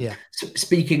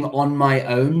 Speaking on my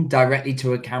own directly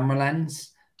to a camera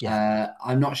lens,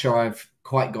 I'm not sure I've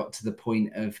quite got to the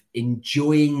point of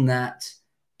enjoying that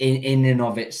in and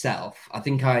of itself. I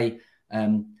think I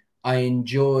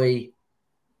enjoy,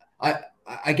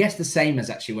 I guess the same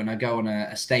as actually when I go on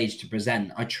a stage to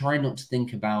present, I try not to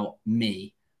think about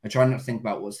me. I try not to think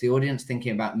about what's the audience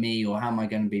thinking about me or how am I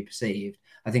going to be perceived.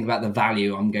 I think about the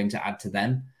value I'm going to add to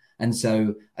them. And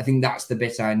so I think that's the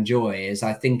bit I enjoy, is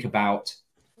I think about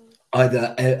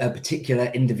either a particular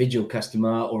individual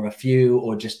customer or a few,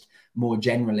 or just more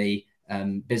generally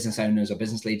business owners or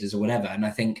business leaders or whatever. And I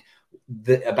think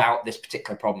about this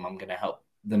particular problem I'm going to help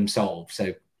them solve.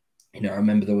 So, you know, I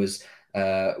remember there was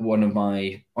one of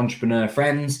my entrepreneur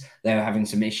friends, they were having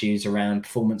some issues around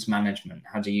performance management.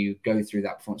 How do you go through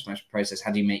that performance management process?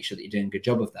 How do you make sure that you're doing a good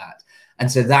job of that?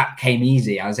 And so that came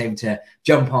easy. I was able to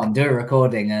jump on, do a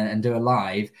recording and do a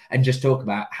live and just talk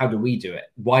about how do we do it?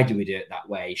 Why do we do it that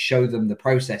way? Show them the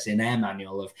process in Air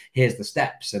Manual of here's the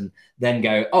steps, and then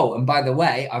go, oh, and by the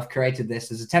way, I've created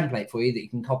this as a template for you that you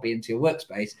can copy into your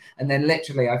workspace. And then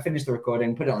literally I finished the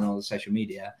recording, put it on all the social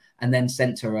media, and then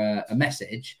sent her a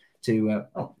message to,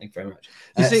 thank you very much.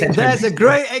 You see, there's a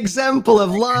great example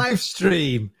of live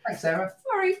stream. Thanks, Sarah.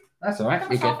 Sorry. That's all right.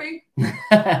 Coffee.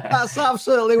 That's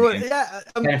absolutely what. Yeah.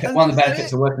 One of the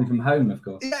benefits of working from home, of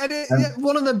course. Yeah,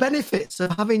 one of the benefits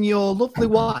of having your lovely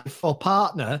wife or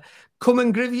partner come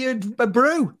and give you a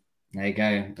brew. There you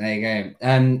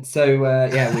go. So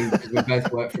we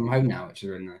both work from home now, which is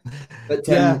really nice. But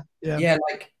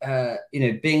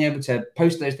being able to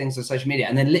post those things on social media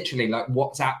and then literally like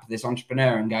WhatsApp this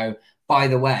entrepreneur and go, by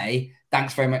the way,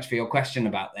 thanks very much for your question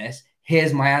about this.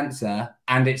 Here's my answer,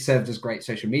 and it served as great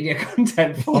social media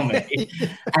content for me.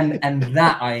 and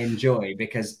that I enjoy,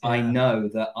 because I know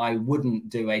that I wouldn't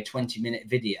do a 20-minute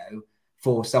video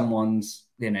for someone's,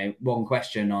 one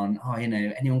question on,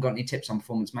 anyone got any tips on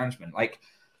performance management? Like,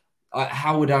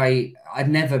 how would I'd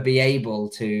never be able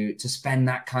to spend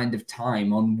that kind of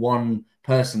time on one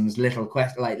person's little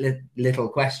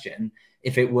question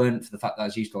if it weren't for the fact that I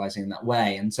was utilizing in that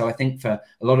way. And so I think for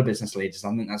a lot of business leaders, I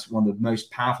think that's one of the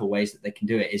most powerful ways that they can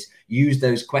do it, is use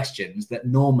those questions that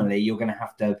normally you're going to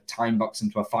have to time box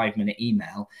into a 5-minute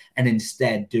email, and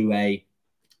instead do a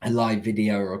live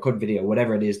video or a recorded video,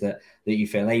 whatever it is that you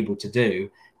feel able to do,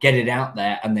 get it out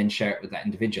there and then share it with that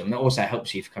individual. And it also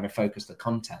helps you to kind of focus the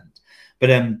content. But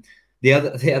the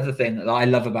other thing that I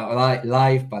love about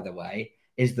live, by the way,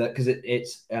 is that because it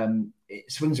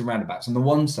swings and roundabouts. On the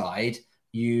one side,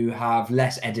 you have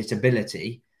less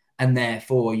editability, and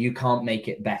therefore you can't make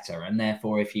it better. And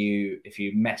therefore, if you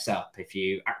mess up, if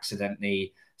you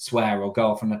accidentally swear or go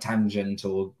off on a tangent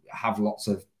or have lots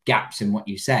of gaps in what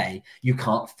you say, you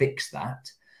can't fix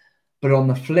that. But on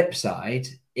the flip side,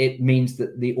 it means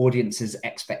that the audience's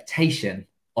expectation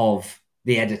of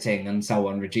the editing and so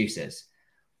on reduces.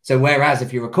 So whereas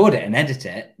if you record it and edit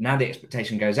it, now the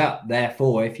expectation goes up.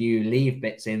 Therefore, if you leave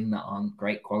bits in that aren't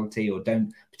great quality or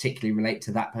don't particularly relate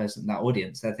to that person, that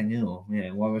audience, they're thinking, oh,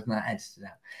 why wasn't that edited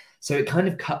out? So it kind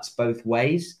of cuts both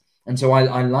ways. And so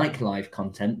I like live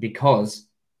content because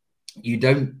you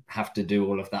don't have to do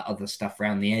all of that other stuff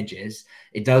around the edges.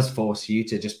 It does force you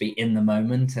to just be in the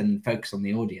moment and focus on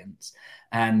the audience.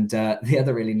 And the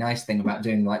other really nice thing about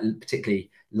doing like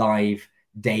particularly live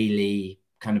daily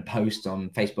kind of post on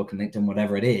Facebook and LinkedIn,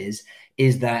 whatever it is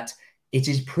that it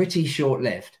is pretty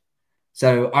short-lived.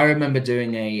 So I remember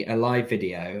doing a live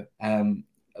video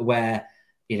where,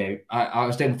 I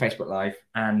was doing Facebook Live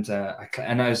and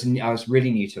I was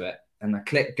really new to it, and I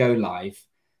clicked go live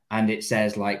and it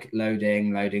says like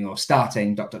loading or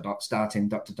starting, ...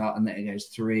 starting, ... and then it goes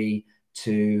 3,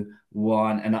 2,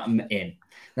 1, and I'm in.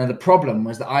 Now, the problem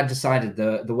was that I decided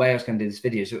the way I was going to do this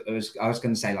video I was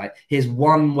going to say, like, here's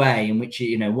one way in which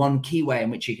one key way in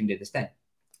which you can do this thing.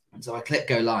 And so I click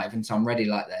go live, and so I'm ready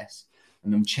like this,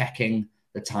 and I'm checking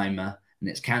the timer, and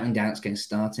it's counting down. It's going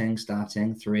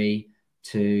starting, 3,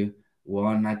 2,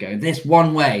 1. I go this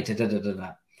one way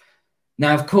to .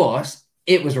 Now, of course,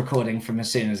 it was recording from as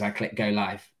soon as I click go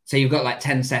live. So you've got like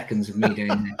 10 seconds of me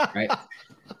doing this, right?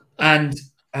 And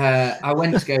I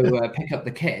went to go pick up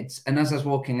the kids, and as I was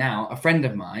walking out, a friend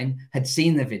of mine had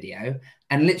seen the video,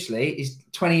 and literally he's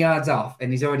 20 yards off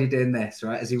and he's already doing this,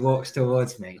 right, as he walks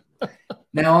towards me.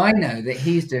 Now, I know that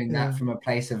he's doing that from a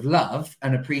place of love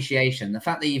and appreciation. The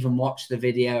fact that he even watched the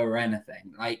video or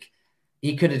anything, like,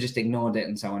 he could have just ignored it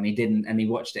and so on. He didn't, and he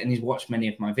watched it, and he's watched many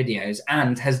of my videos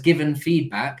and has given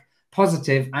feedback,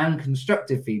 positive and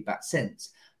constructive feedback since.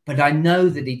 But I know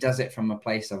that he does it from a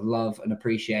place of love and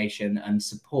appreciation and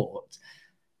support.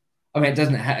 I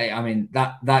mean,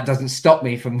 that doesn't stop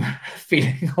me from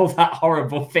feeling all that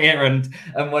horrible fear and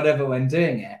whatever when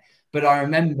doing it. But I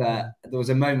remember there was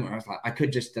a moment where I was like, I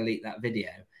could just delete that video.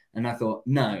 And I thought,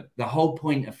 no, the whole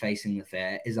point of facing the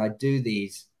fear is I do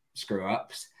these screw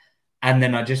ups and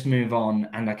then I just move on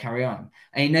and I carry on.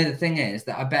 And the thing is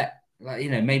that I bet,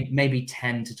 maybe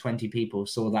 10 to 20 people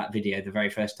saw that video the very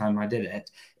first time I did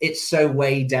it. It's so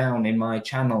way down in my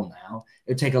channel now.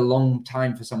 It would take a long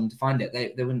time for someone to find it.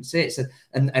 They wouldn't see it. So,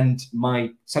 and my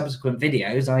subsequent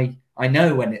videos, I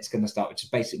know when it's going to start, which is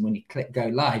basically when you click go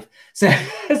live. So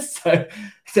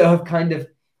I've kind of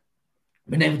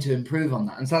been able to improve on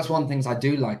that. And so that's one of the things I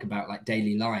do like about like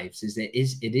daily lives is it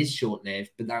is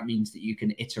short-lived, but that means that you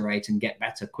can iterate and get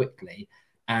better quickly.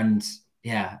 And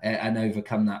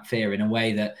overcome that fear in a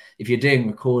way that if you're doing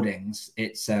recordings,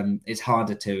 it's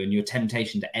harder to, and your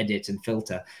temptation to edit and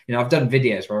filter. I've done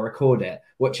videos where I record it,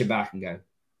 watch it back and go,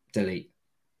 delete.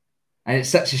 And it's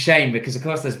such a shame because of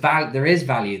course there is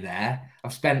value there.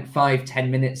 I've spent 5-10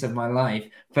 minutes of my life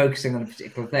focusing on a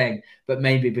particular thing, but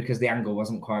maybe because the angle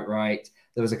wasn't quite right,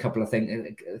 there was a couple of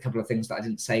things that I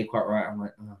didn't say quite right. I'm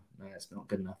like, oh no, it's not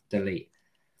good enough, delete.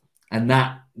 And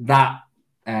that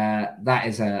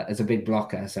is a big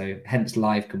blocker. So hence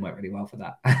live can work really well for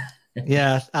that.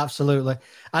 Yeah, absolutely.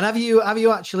 And have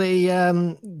you actually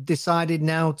decided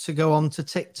now to go on to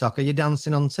TikTok? Are you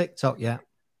dancing on TikTok yet?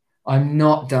 I'm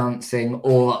not dancing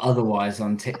or otherwise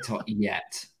on TikTok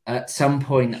yet. At some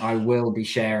point, I will be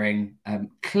sharing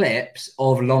clips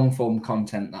of long form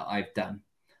content that I've done.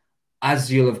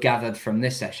 As you'll have gathered from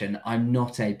this session, I'm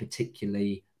not a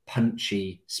particularly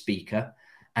punchy speaker.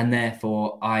 And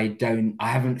therefore, I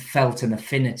haven't felt an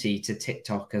affinity to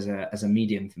TikTok as a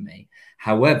medium for me.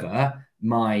 However,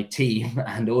 my team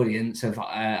and audience have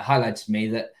highlighted to me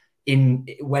that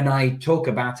when I talk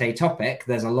about a topic,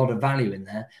 there's a lot of value in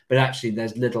there, but actually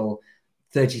there's little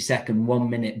 30-second,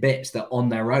 1-minute bits that on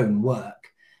their own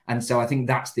work. And so I think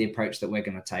that's the approach that we're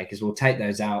going to take is we'll take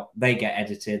those out, they get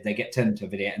edited, they get turned into a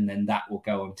video, and then that will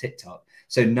go on TikTok.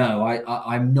 So no,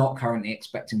 I'm not currently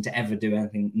expecting to ever do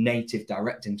anything native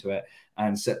direct into it,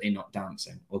 and certainly not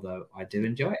dancing, although I do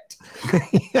enjoy it.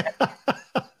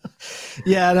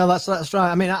 Yeah, no, that's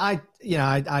right. I mean, I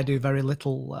do very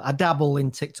little. I dabble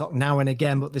in TikTok now and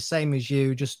again, but the same as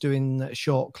you, just doing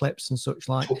short clips and such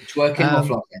like. Twerking or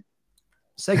flossing?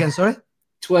 Say again, sorry?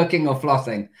 Twerking or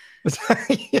flossing?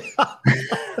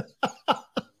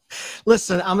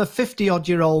 Listen, I'm a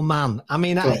 50-odd-year-old man. I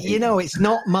mean, it's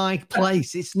not my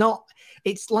place. It's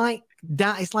like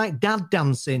dad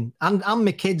dancing, and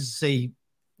my kids see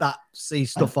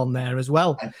stuff on there as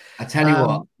well. I tell you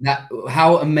what,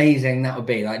 how amazing that would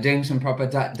be. Like doing some proper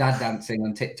dad dancing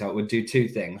on TikTok would do two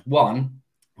things. One,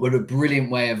 would a brilliant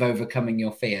way of overcoming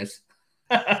your fears.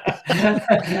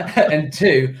 And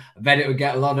two, I bet it would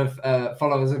get a lot of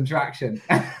followers and traction.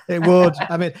 It would.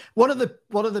 I mean, one of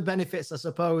the benefits, I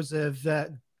suppose, of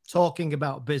talking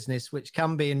about business, which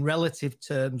can be in relative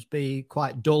terms be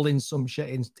quite dull in some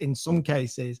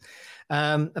cases,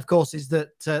 of course, is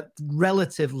that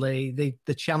relatively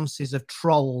the chances of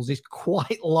trolls is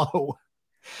quite low.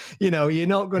 You're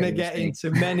not going to get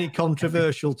into many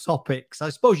controversial topics. I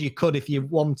suppose you could if you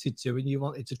wanted to, and you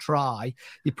wanted to try,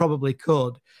 you probably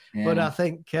could. Yeah. But I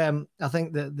think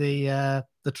that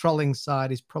the trolling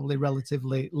side is probably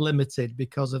relatively limited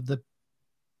because of the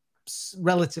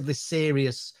relatively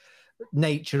serious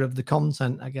nature of the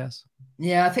content, I guess.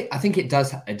 Yeah, I think it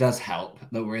does help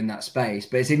that we're in that space.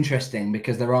 But it's interesting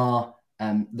because there are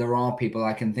people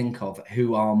I can think of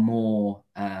who are more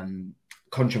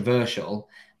controversial,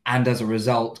 and as a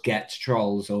result get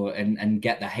trolls and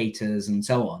get the haters and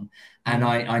so on. And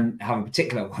I have a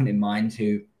particular one in mind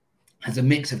who has a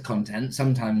mix of content.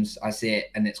 Sometimes I see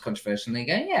it and it's controversial and I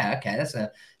go, yeah, okay,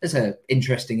 that's a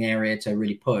interesting area to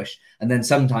really push. And then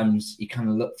sometimes you kind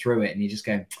of look through it and you just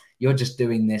go, you're just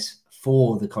doing this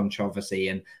for the controversy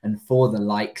and for the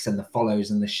likes and the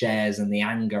follows and the shares and the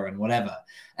anger and whatever.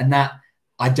 And that,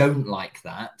 I don't like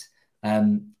that.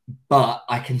 But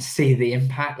I can see the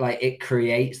impact, like it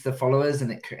creates the followers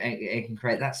and it can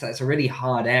create that. So it's a really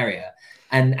hard area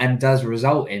and does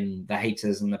result in the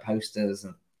haters and the posters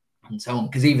and so on.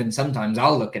 Because even sometimes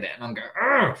I'll look at it and I'll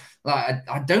go, like,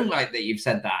 I don't like that you've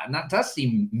said that. And that does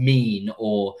seem mean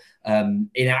or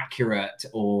inaccurate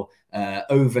or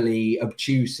overly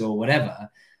obtuse or whatever.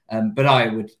 But I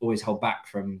would always hold back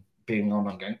from being on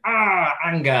and going,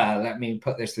 anger, let me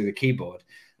put this through the keyboard.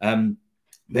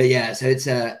 But yeah, so it's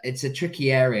a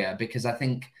tricky area because I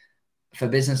think for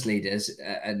business leaders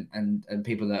and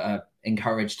people that are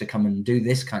encouraged to come and do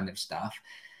this kind of stuff,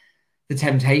 the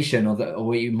temptation or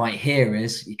what you might hear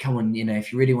is you come on,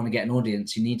 if you really want to get an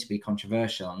audience, you need to be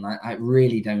controversial. And I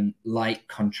really don't like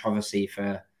controversy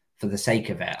for the sake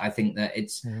of it. I think that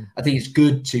I think it's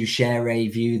good to share a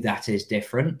view that is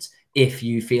different if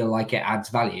you feel like it adds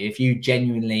value. If you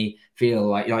genuinely feel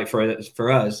like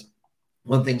for us,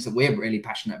 one of the things that we're really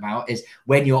passionate about is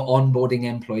when you're onboarding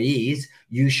employees,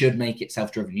 you should make it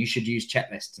self-driven. You should use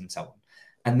checklists and so on.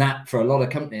 And that for a lot of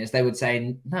companies, they would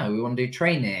say, no, we want to do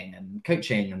training and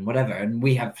coaching and whatever. And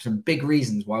we have some big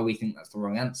reasons why we think that's the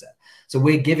wrong answer. So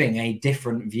we're giving a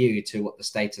different view to what the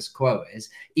status quo is.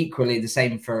 Equally, the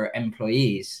same for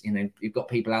employees. You've got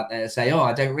people out there that say,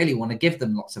 I don't really want to give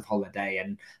them lots of holiday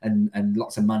and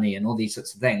lots of money and all these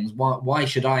sorts of things. Why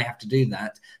should I have to do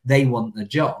that? They want the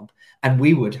job. And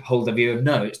we would hold a view of,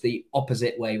 no, it's the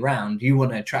opposite way round. You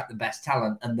want to attract the best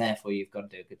talent and therefore you've got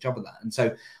to do a good job of that. And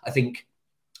so I think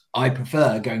I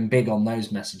prefer going big on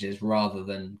those messages rather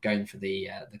than going for the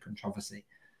controversy.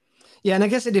 Yeah, and I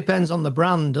guess it depends on the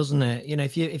brand, doesn't it?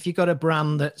 If you've got a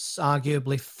brand that's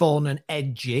arguably fun and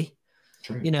edgy,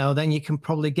 true, then you can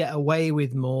probably get away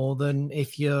with more than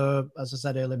if you're, as I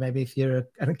said earlier, maybe if you're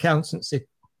an accountancy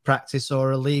practice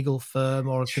or a legal firm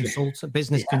or a consultant,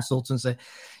 business consultancy,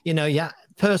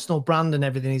 personal brand and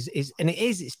everything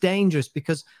it's dangerous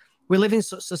because we live in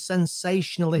such a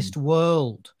sensationalist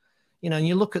world. And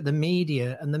you look at the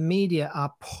media and the media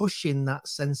are pushing that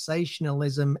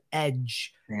sensationalism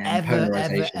edge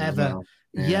ever.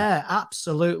 Yeah,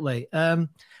 absolutely. And,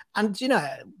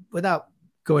 without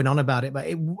going on about it, but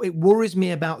it worries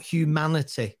me about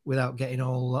humanity without getting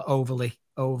all overly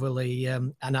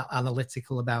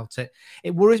analytical about it.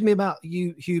 It worries me about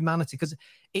humanity because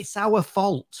it's our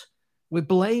fault. We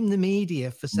blame the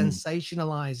media for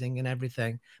sensationalizing and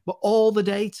everything, but all the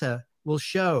data will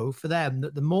show for them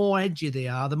that the more edgy they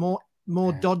are, the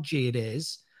more dodgy it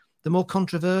is, the more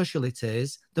controversial it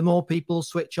is, the more people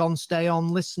switch on, stay on,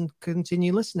 listen,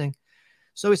 continue listening.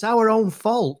 So it's our own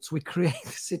fault we create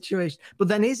the situation. But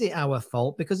then is it our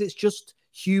fault? Because it's just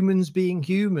humans being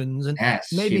humans. And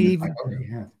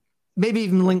maybe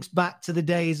even links back to the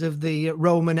days of the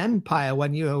Roman Empire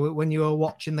when you were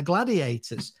watching the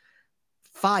gladiators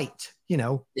fight,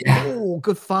 oh,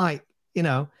 good fight,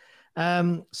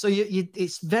 so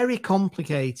it's very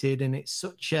complicated and it's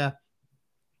such a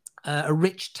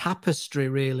rich tapestry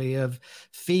really of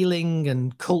feeling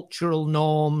and cultural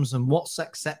norms and what's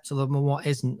acceptable and what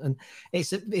isn't. And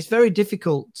it's very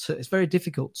difficult. It's very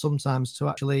difficult sometimes to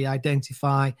actually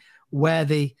identify where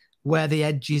the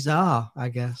edges are, I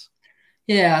guess.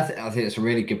 Yeah, I think that's a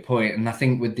really good point. And I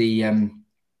think with the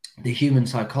human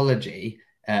psychology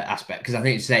aspect, because I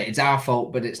think you say it's our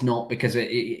fault, but it's not, because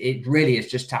it really is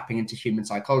just tapping into human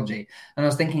psychology. And I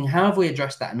was thinking, how have we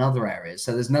addressed that in other areas?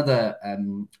 So there's another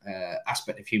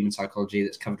aspect of human psychology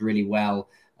that's covered really well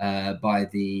by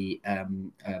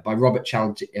Robert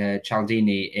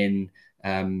Cialdini in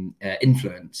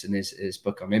influence in his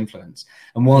book on influence.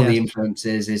 And one of the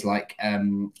influences is like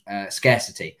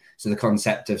scarcity. So the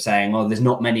concept of saying, oh, there's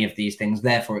not many of these things,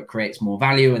 therefore it creates more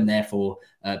value, and therefore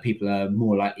people are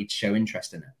more likely to show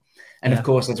interest in it. And of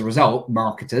course, as a result,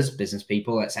 marketers, business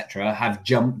people, etc., have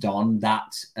jumped on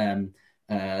that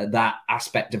that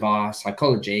aspect of our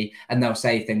psychology, and they'll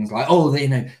say things like, "Oh,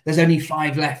 there's only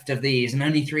 5 left of these, and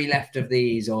only 3 left of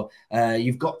these," or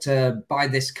 "You've got to buy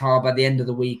this car by the end of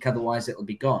the week, otherwise it'll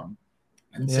be gone."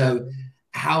 And so,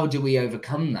 how do we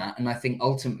overcome that? And I think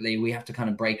ultimately we have to kind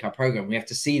of break our program. We have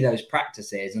to see those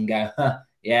practices and go,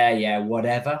 yeah,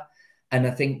 whatever. And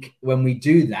I think when we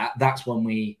do that, that's when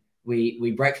we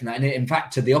break from that. And in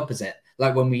fact, to the opposite,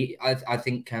 like when I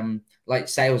think like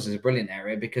sales is a brilliant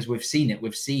area, because we've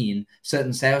seen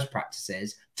certain sales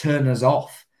practices turn us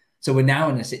off. So we're now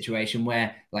in a situation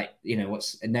where, like,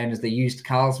 what's known as the used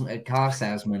car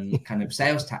salesman kind of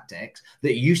sales tactics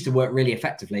that used to work really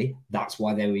effectively. That's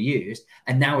why they were used.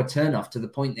 And now a turn off, to the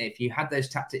point that if you had those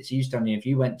tactics used on you, if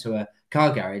you went to a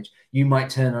car garage, you might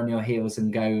turn on your heels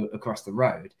and go across the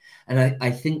road. And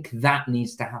I think that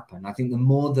needs to happen. I think the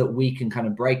more that we can kind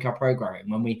of break our programming,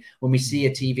 when we see a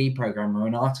TV program or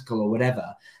an article or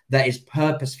whatever that is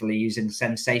purposefully using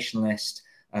sensationalist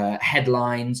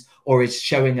headlines, or is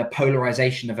showing a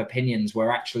polarization of opinions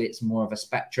where actually it's more of a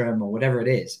spectrum or whatever it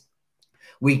is,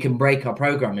 we can break our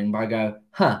programming by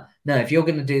no, if you're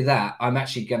going to do that, I'm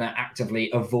actually going to actively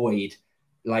avoid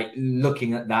like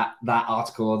looking at that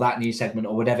article or that news segment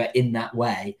or whatever in that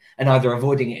way, and either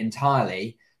avoiding it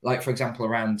entirely. Like, for example,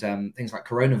 around things like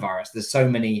coronavirus, there's so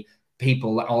many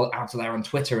people all out there on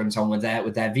Twitter and so on with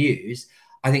their views.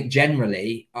 I think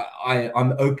generally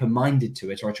I'm open-minded to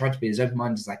it, or I try to be as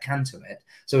open-minded as I can to it.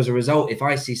 So as a result, if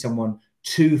I see someone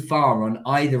too far on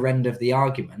either end of the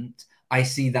argument, I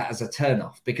see that as a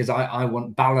turn-off, because I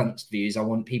want balanced views. I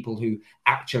want people who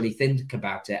actually think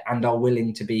about it and are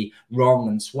willing to be wrong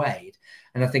and swayed.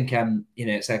 And I think,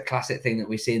 it's a classic thing that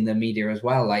we see in the media as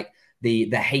well, like the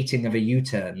hating of a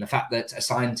U-turn, the fact that a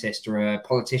scientist or a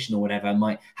politician or whatever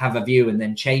might have a view and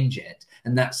then change it,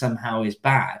 and that somehow is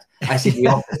bad. I see the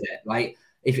opposite. Like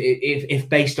if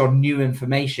based on new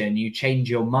information, you change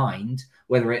your mind,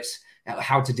 whether it's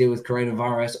how to deal with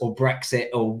coronavirus or Brexit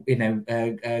or,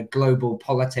 global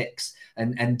politics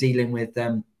and dealing with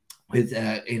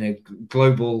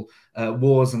global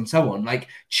wars and so on, like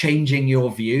changing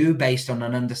your view based on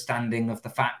an understanding of the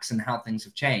facts and how things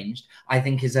have changed, I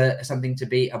think is something to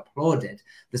be applauded,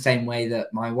 the same way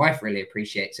that my wife really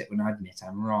appreciates it when I admit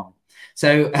I'm wrong.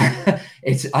 So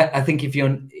I think if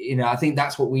you're, I think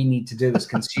that's what we need to do as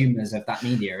consumers of that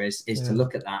media is to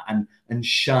look at that and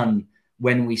shun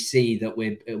when we see that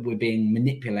we're being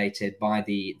manipulated by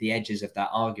the edges of that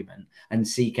argument, and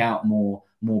seek out more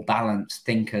balanced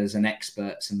thinkers and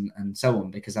experts and so on.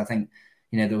 Because I think,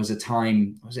 there was a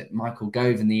time, was it Michael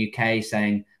Gove in the UK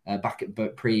saying back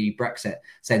at pre-Brexit,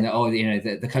 saying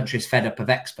that, the country's fed up of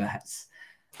experts.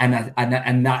 And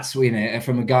that's,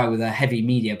 from a guy with a heavy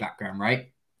media background,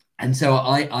 right? And so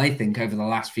I think over the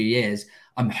last few years,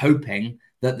 I'm hoping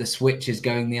that the switch is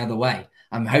going the other way.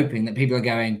 I'm hoping that people are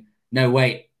going, no,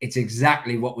 wait, it's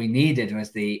exactly what we needed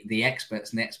as the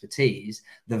experts and the expertise.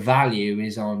 The value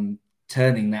is on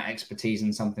turning that expertise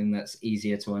in something that's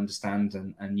easier to understand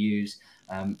and use,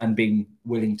 and being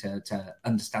willing to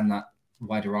understand that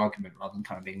wider argument rather than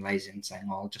kind of being lazy and saying,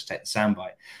 well, I'll just take the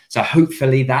soundbite. So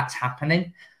hopefully that's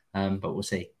happening, but we'll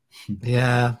see.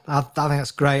 Yeah, I think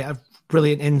that's great. A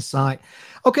brilliant insight.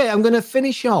 Okay, I'm going to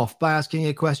finish off by asking you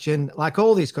a question. Like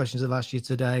all these questions I've asked you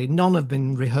today, none have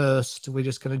been rehearsed. We're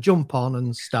just going to jump on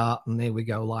and start, and here we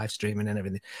go, live streaming and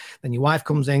everything. Then your wife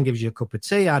comes in, gives you a cup of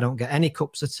tea. I don't get any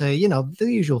cups of tea, the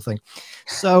usual thing.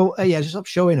 So just stop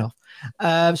showing off.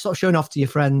 Stop showing off to your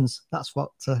friends. That's why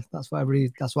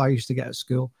I used to get at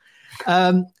school.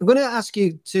 I'm going to ask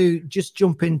you to just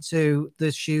jump into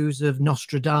the shoes of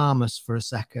Nostradamus for a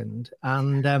second,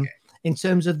 and in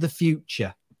terms of the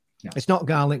future. Yeah. It's not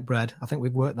garlic bread. I think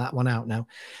we've worked that one out now.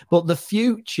 But the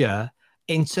future,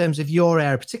 in terms of your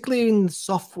area, particularly in the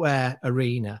software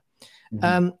arena,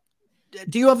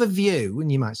 do you have a view?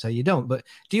 And you might say you don't, but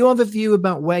do you have a view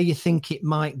about where you think it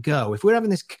might go? If we're having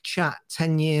this chat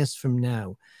 10 years from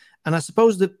now, and I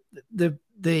suppose that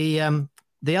the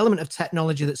element of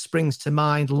technology that springs to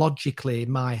mind logically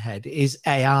in my head is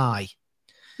AI.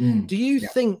 Do you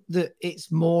think that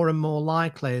it's more and more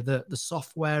likely that the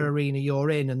software arena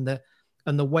you're in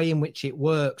and the way in which it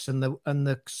works and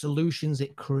the solutions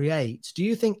it creates, do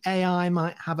you think AI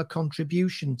might have a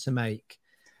contribution to make?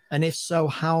 And if so,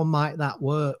 how might that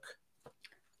work?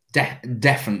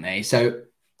 Definitely. So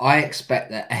I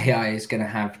expect that AI is going to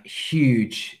have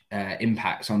huge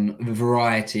impacts on a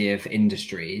variety of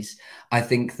industries. I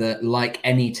think that, like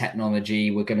any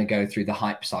technology, we're going to go through the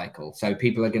hype cycle. So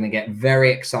people are going to get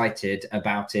very excited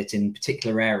about it in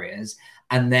particular areas.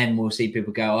 And then we'll see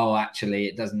people go, oh, actually,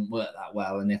 it doesn't work that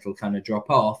well. And it'll kind of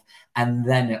drop off. And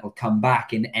then it'll come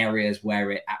back in areas where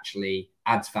it actually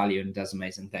adds value and does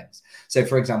amazing things. So,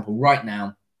 for example, right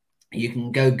now, you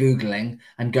can go Googling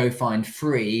and go find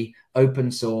free open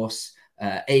source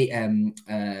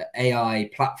AI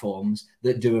platforms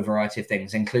that do a variety of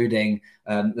things, including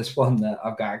this one that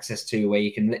I've got access to where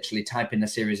you can literally type in a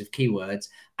series of keywords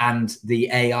and the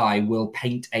AI will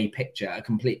paint a picture, a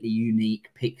completely unique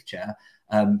picture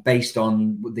based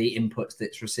on the inputs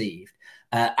that's received.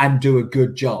 And do a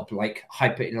good job, like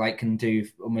can do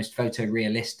almost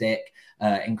photorealistic,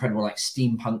 incredible like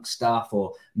steampunk stuff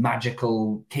or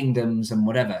magical kingdoms and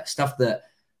whatever stuff that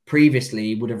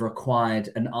previously would have required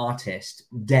an artist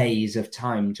days of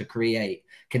time to create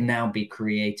can now be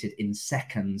created in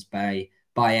seconds by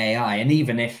AI. And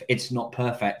even if it's not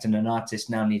perfect and an artist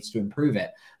now needs to improve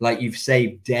it, like you've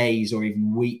saved days or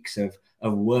even weeks of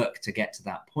work to get to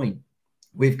that point.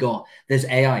 There's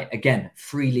AI, again,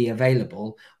 freely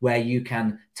available where you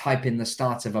can type in the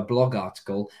start of a blog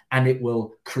article and it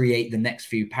will create the next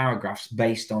few paragraphs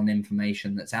based on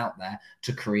information that's out there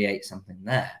to create something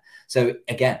there. So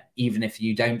again, even if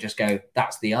you don't just go,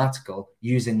 that's the article,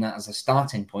 using that as a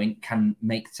starting point can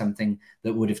make something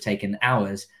that would have taken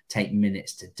hours take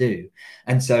minutes to do.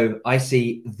 And so I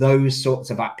see those sorts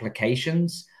of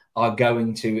applications are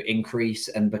going to increase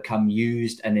and become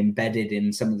used and embedded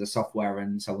in some of the software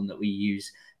and so on that we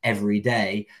use every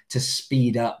day to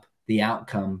speed up the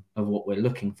outcome of what we're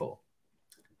looking for.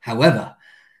 However,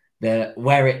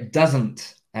 where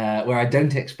I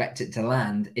don't expect it to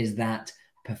land is that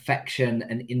perfection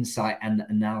and insight and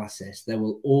analysis. There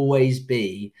will always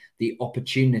be the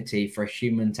opportunity for a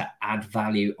human to add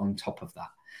value on top of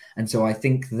that. And so I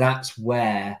think that's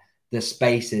where the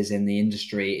spaces in the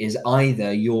industry is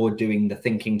either you're doing the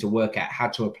thinking to work out how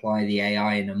to apply the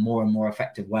AI in a more and more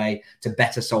effective way to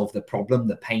better solve the problem,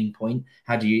 the pain point.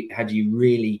 How do you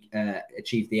really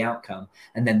achieve the outcome?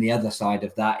 And then the other side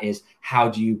of that is how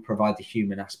do you provide the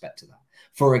human aspect to that?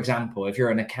 For example, if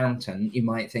you're an accountant, you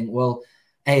might think, well,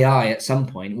 AI at some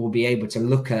point will be able to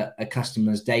look at a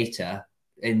customer's data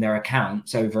in their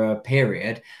accounts over a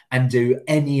period and do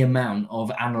any amount of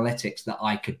analytics that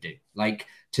I could do, like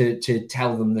to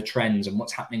tell them the trends and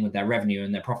what's happening with their revenue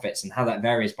and their profits and how that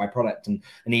varies by product and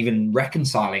even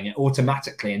reconciling it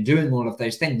automatically and doing all of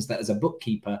those things that as a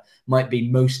bookkeeper might be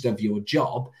most of your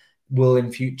job will in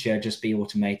future just be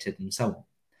automated and so on.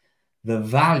 The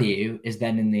value is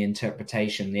then in the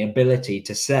interpretation, the ability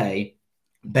to say,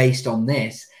 based on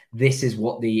this is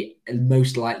what the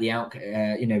most likely outcome,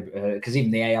 because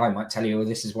even the AI might tell you, oh,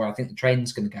 this is where I think the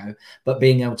train's going to go, but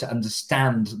being able to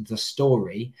understand the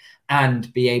story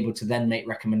and be able to then make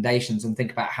recommendations and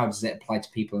think about how does it apply to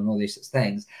people and all these sorts of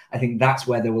things. I think that's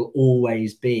where there will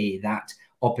always be that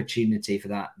opportunity for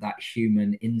that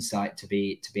human insight to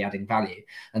be adding value.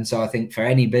 And so I think for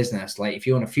any business, like if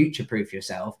you want to future-proof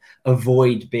yourself,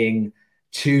 avoid being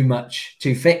too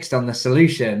fixed on the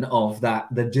solution of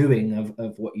the doing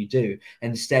of what you do.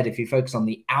 Instead, if you focus on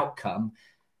the outcome,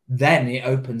 then it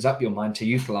opens up your mind to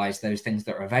utilize those things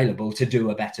that are available to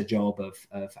do a better job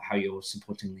of how you're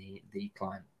supporting the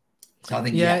client. So I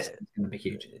think yes, it's going to be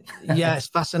huge. Yeah, it's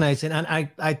fascinating, and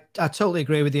I totally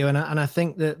agree with you, and I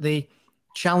think that the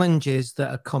challenges that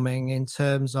are coming in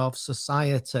terms of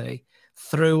society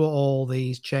through all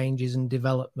these changes and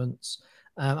developments,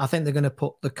 I think they're going to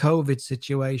put the COVID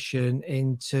situation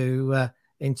into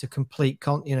complete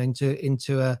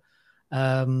into a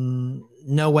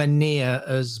nowhere near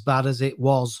as bad as it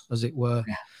was, as it were.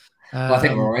 Yeah. Well, I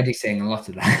think we're already seeing a lot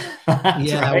of that.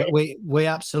 Yeah, right? we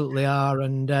absolutely are,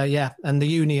 and and the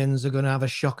unions are going to have a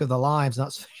shock of their lives.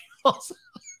 That's for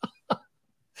sure.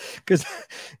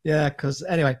 Because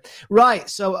anyway, right.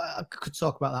 So I could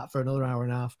talk about that for another hour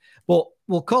and a half, but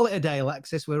we'll call it a day,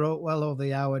 Alexis. We're well over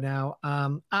the hour now.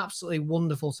 Absolutely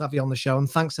wonderful to have you on the show, and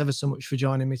thanks ever so much for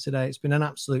joining me today. It's been an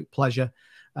absolute pleasure.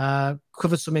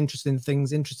 Covered some interesting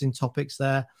things, interesting topics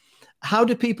there. How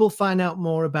do people find out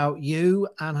more about you,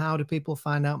 and how do people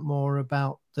find out more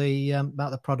about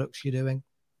the products you're doing?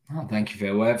 Oh, thank you,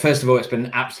 Phil. Well, first of all, it's been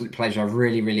an absolute pleasure. I've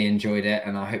really, really enjoyed it,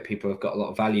 and I hope people have got a lot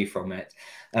of value from it.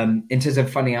 In terms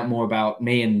of finding out more about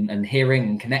me and hearing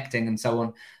and connecting and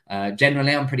so on,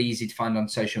 generally, I'm pretty easy to find on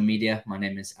social media. My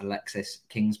name is Alexis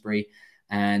Kingsbury.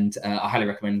 And I highly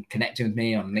recommend connecting with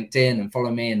me on LinkedIn and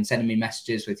follow me and sending me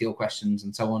messages with your questions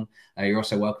and so on. You're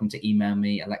also welcome to email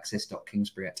me,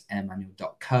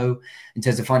 alexis.kingsbury@airmanual.co. In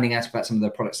terms of finding out about some of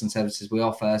the products and services we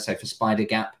offer, so for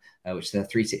SpiderGap, which is a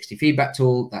 360 feedback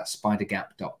tool, that's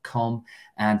spidergap.com.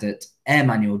 And at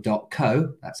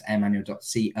airmanual.co, that's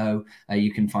airmanual.co,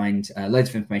 you can find loads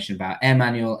of information about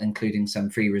AirManual, including some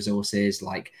free resources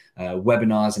like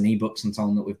webinars and ebooks and so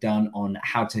on that we've done on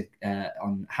how to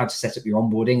set up your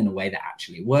onboarding in a way that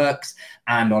actually works,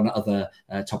 and on other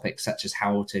topics such as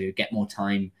how to get more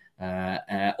time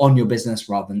on your business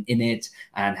rather than in it,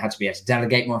 and how to be able to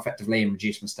delegate more effectively and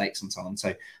reduce mistakes and so on.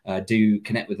 So do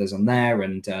connect with us on there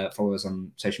and follow us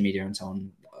on social media and so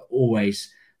on.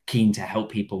 Always keen to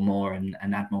help people more and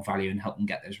add more value and help them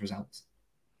get those results.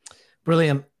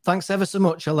 Brilliant. Thanks ever so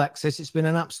much, Alexis. It's been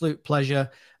an absolute pleasure.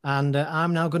 And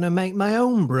I'm now going to make my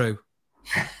own brew.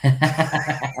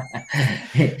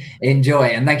 Enjoy.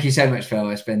 And thank you so much,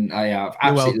 Phil. It's been, I've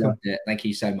absolutely loved it. Thank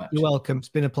you so much. You're welcome. It's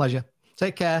been a pleasure.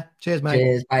 Take care. Cheers, mate.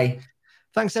 Cheers. Bye.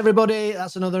 Thanks, everybody.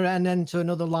 That's another end to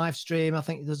another live stream. I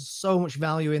think there's so much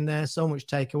value in there, so much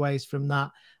takeaways from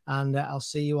that. And I'll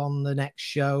see you on the next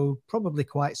show, probably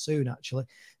quite soon, actually.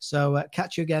 So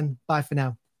catch you again. Bye for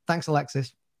now. Thanks,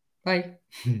 Alexis. Bye.